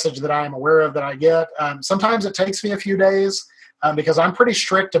every message that I am aware of that I get. Sometimes it takes me a few days. Because I'm pretty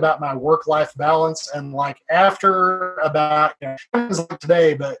strict about my work-life balance, and like after about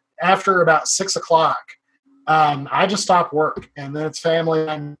today, but after about 6 o'clock, I just stop work, and then it's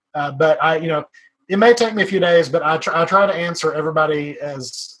family. But it may take me a few days, but I try to answer everybody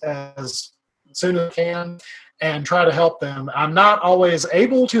as soon as I can, and try to help them. I'm not always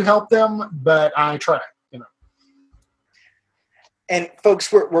able to help them, but I try. And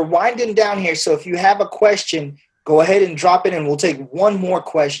folks, we're winding down here, so if you have a question, go ahead and drop it, and we'll take one more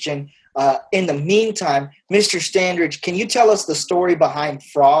question. In the meantime, Mr. Standridge, can you tell us the story behind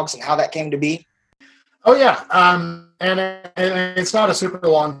Frogs and how that came to be? Oh, yeah. And it's not a super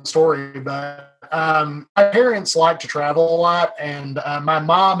long story, but my parents like to travel a lot, and my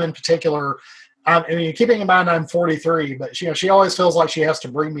mom in particular, keeping in mind I'm 43, but she always feels like she has to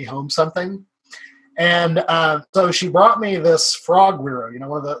bring me home something. And so she brought me this frog Wiro,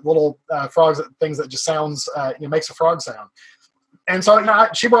 one of the little frogs, things that just sounds, makes a frog sound. And so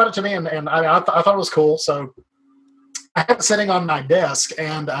she brought it to me, and I thought it was cool. So I have it sitting on my desk,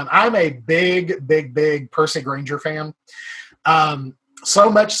 and I'm a big, big, big Percy Grainger fan. So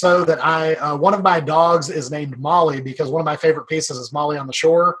much so that one of my dogs is named Molly because one of my favorite pieces is Molly on the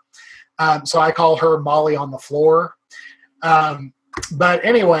Shore. So I call her Molly on the Floor. But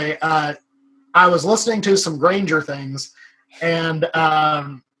anyway, I was listening to some Grainger things, and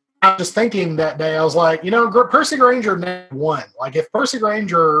I was just thinking that day, I was like, Percy Grainger grade 1. Like, if Percy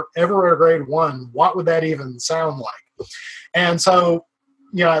Grainger ever wrote a grade 1, what would that even sound like? And so,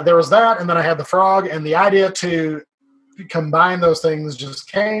 there was that, and then I had the frog, and the idea to combine those things just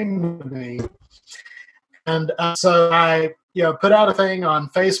came to me. And so I, put out a thing on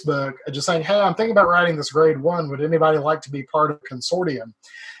Facebook just saying, hey, I'm thinking about writing this grade 1. Would anybody like to be part of a consortium?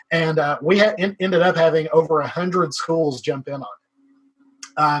 And we ended up having over 100 schools jump in on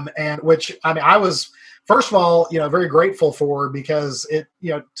it. And which, I was, first of all, very grateful for, because it,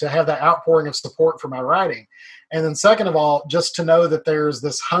 to have that outpouring of support for my writing. And then second of all, just to know that there's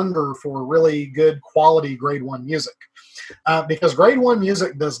this hunger for really good quality grade 1 music. Because grade 1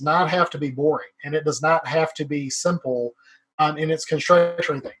 music does not have to be boring, and it does not have to be simple in its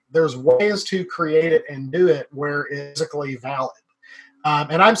construction thing. There's ways to create it and do it where it's musically valid.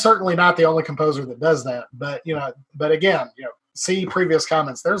 And I'm certainly not the only composer that does that, but again, see previous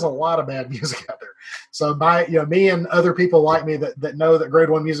comments, there's a lot of bad music out there. So me and other people like me that know that grade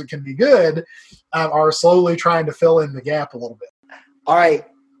 1 music can be good, are slowly trying to fill in the gap a little bit. All right,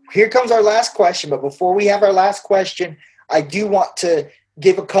 here comes our last question. But before we have our last question, I do want to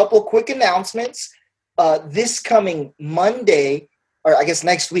give a couple quick announcements. This coming Monday, or I guess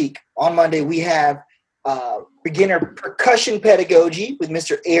next week on Monday, we have beginner percussion pedagogy with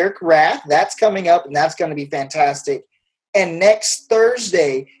Mr. Eric Rath. That's coming up, and that's going to be fantastic. And next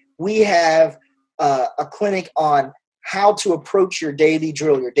Thursday, we have a clinic on how to approach your daily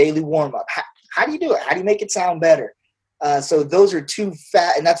drill, your daily warm-up. How do you do it? How do you make it sound better? So those are two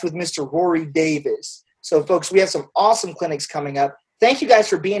and that's with Mr. Rory Davis. So, folks, we have some awesome clinics coming up. Thank you guys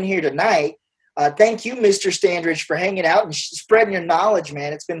for being here tonight. Thank you, Mr. Standridge, for hanging out and spreading your knowledge,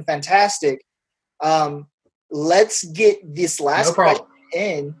 man. It's been fantastic. Let's get this last question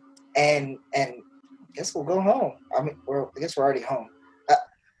in, and I guess we'll go home. I mean, I guess we're already home.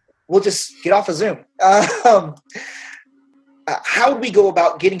 We'll just get off of Zoom. How would we go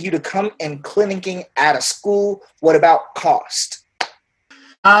about getting you to come and clinicking at a school? What about cost?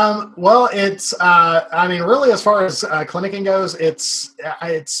 Well, it's, I mean, really, as far as clinicking goes,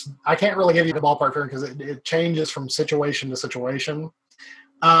 I can't really give you the ballpark figure because it changes from situation to situation.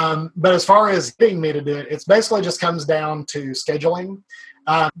 But as far as getting me to do it, it's basically just comes down to scheduling.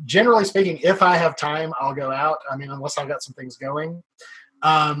 Generally speaking, if I have time, I'll go out. I mean, unless I've got some things going.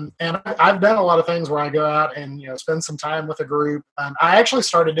 And I've done a lot of things where I go out and, spend some time with a group. I actually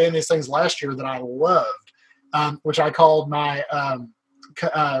started doing these things last year that I loved, which I called my,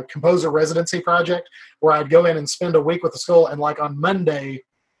 composer residency project, where I'd go in and spend a week with the school, and like on Monday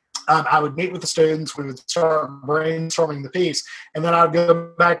I would meet with the students, we would start brainstorming the piece, and then I would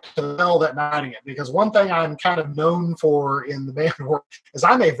go back to the cell that night again, because one thing I'm kind of known for in the band work is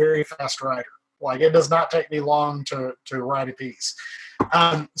I'm a very fast writer. Like, it does not take me long to write a piece.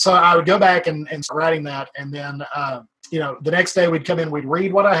 So I would go back and start writing that, and then the next day we'd come in, we'd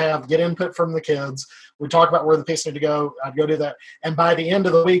read what I have, get input from the kids, we'd talk about where the piece needed to go, I'd go do that, and by the end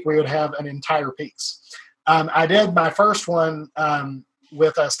of the week we would have an entire piece. I did my first one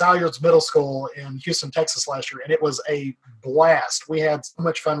with Stylyards Middle School in Houston, Texas last year, and it was a blast. We had so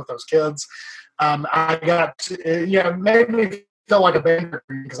much fun with those kids. I got to, it made me feel like a band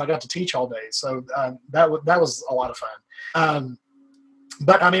because I got to teach all day, so that was a lot of fun.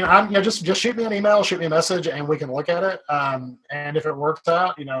 But I mean, just shoot me an email, shoot me a message, and we can look at it. And if it works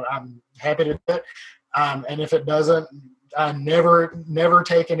out, I'm happy to do it. And if it doesn't, I never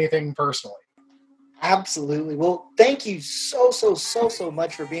take anything personally. Absolutely. Well, thank you so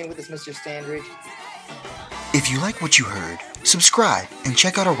much for being with us, Mr. Standridge. If you like what you heard, subscribe and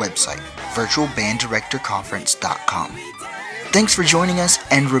check out our website, virtualbanddirectorconference.com. Thanks for joining us,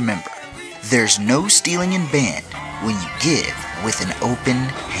 and remember, there's no stealing in band when you give with an open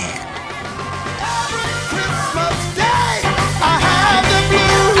hand.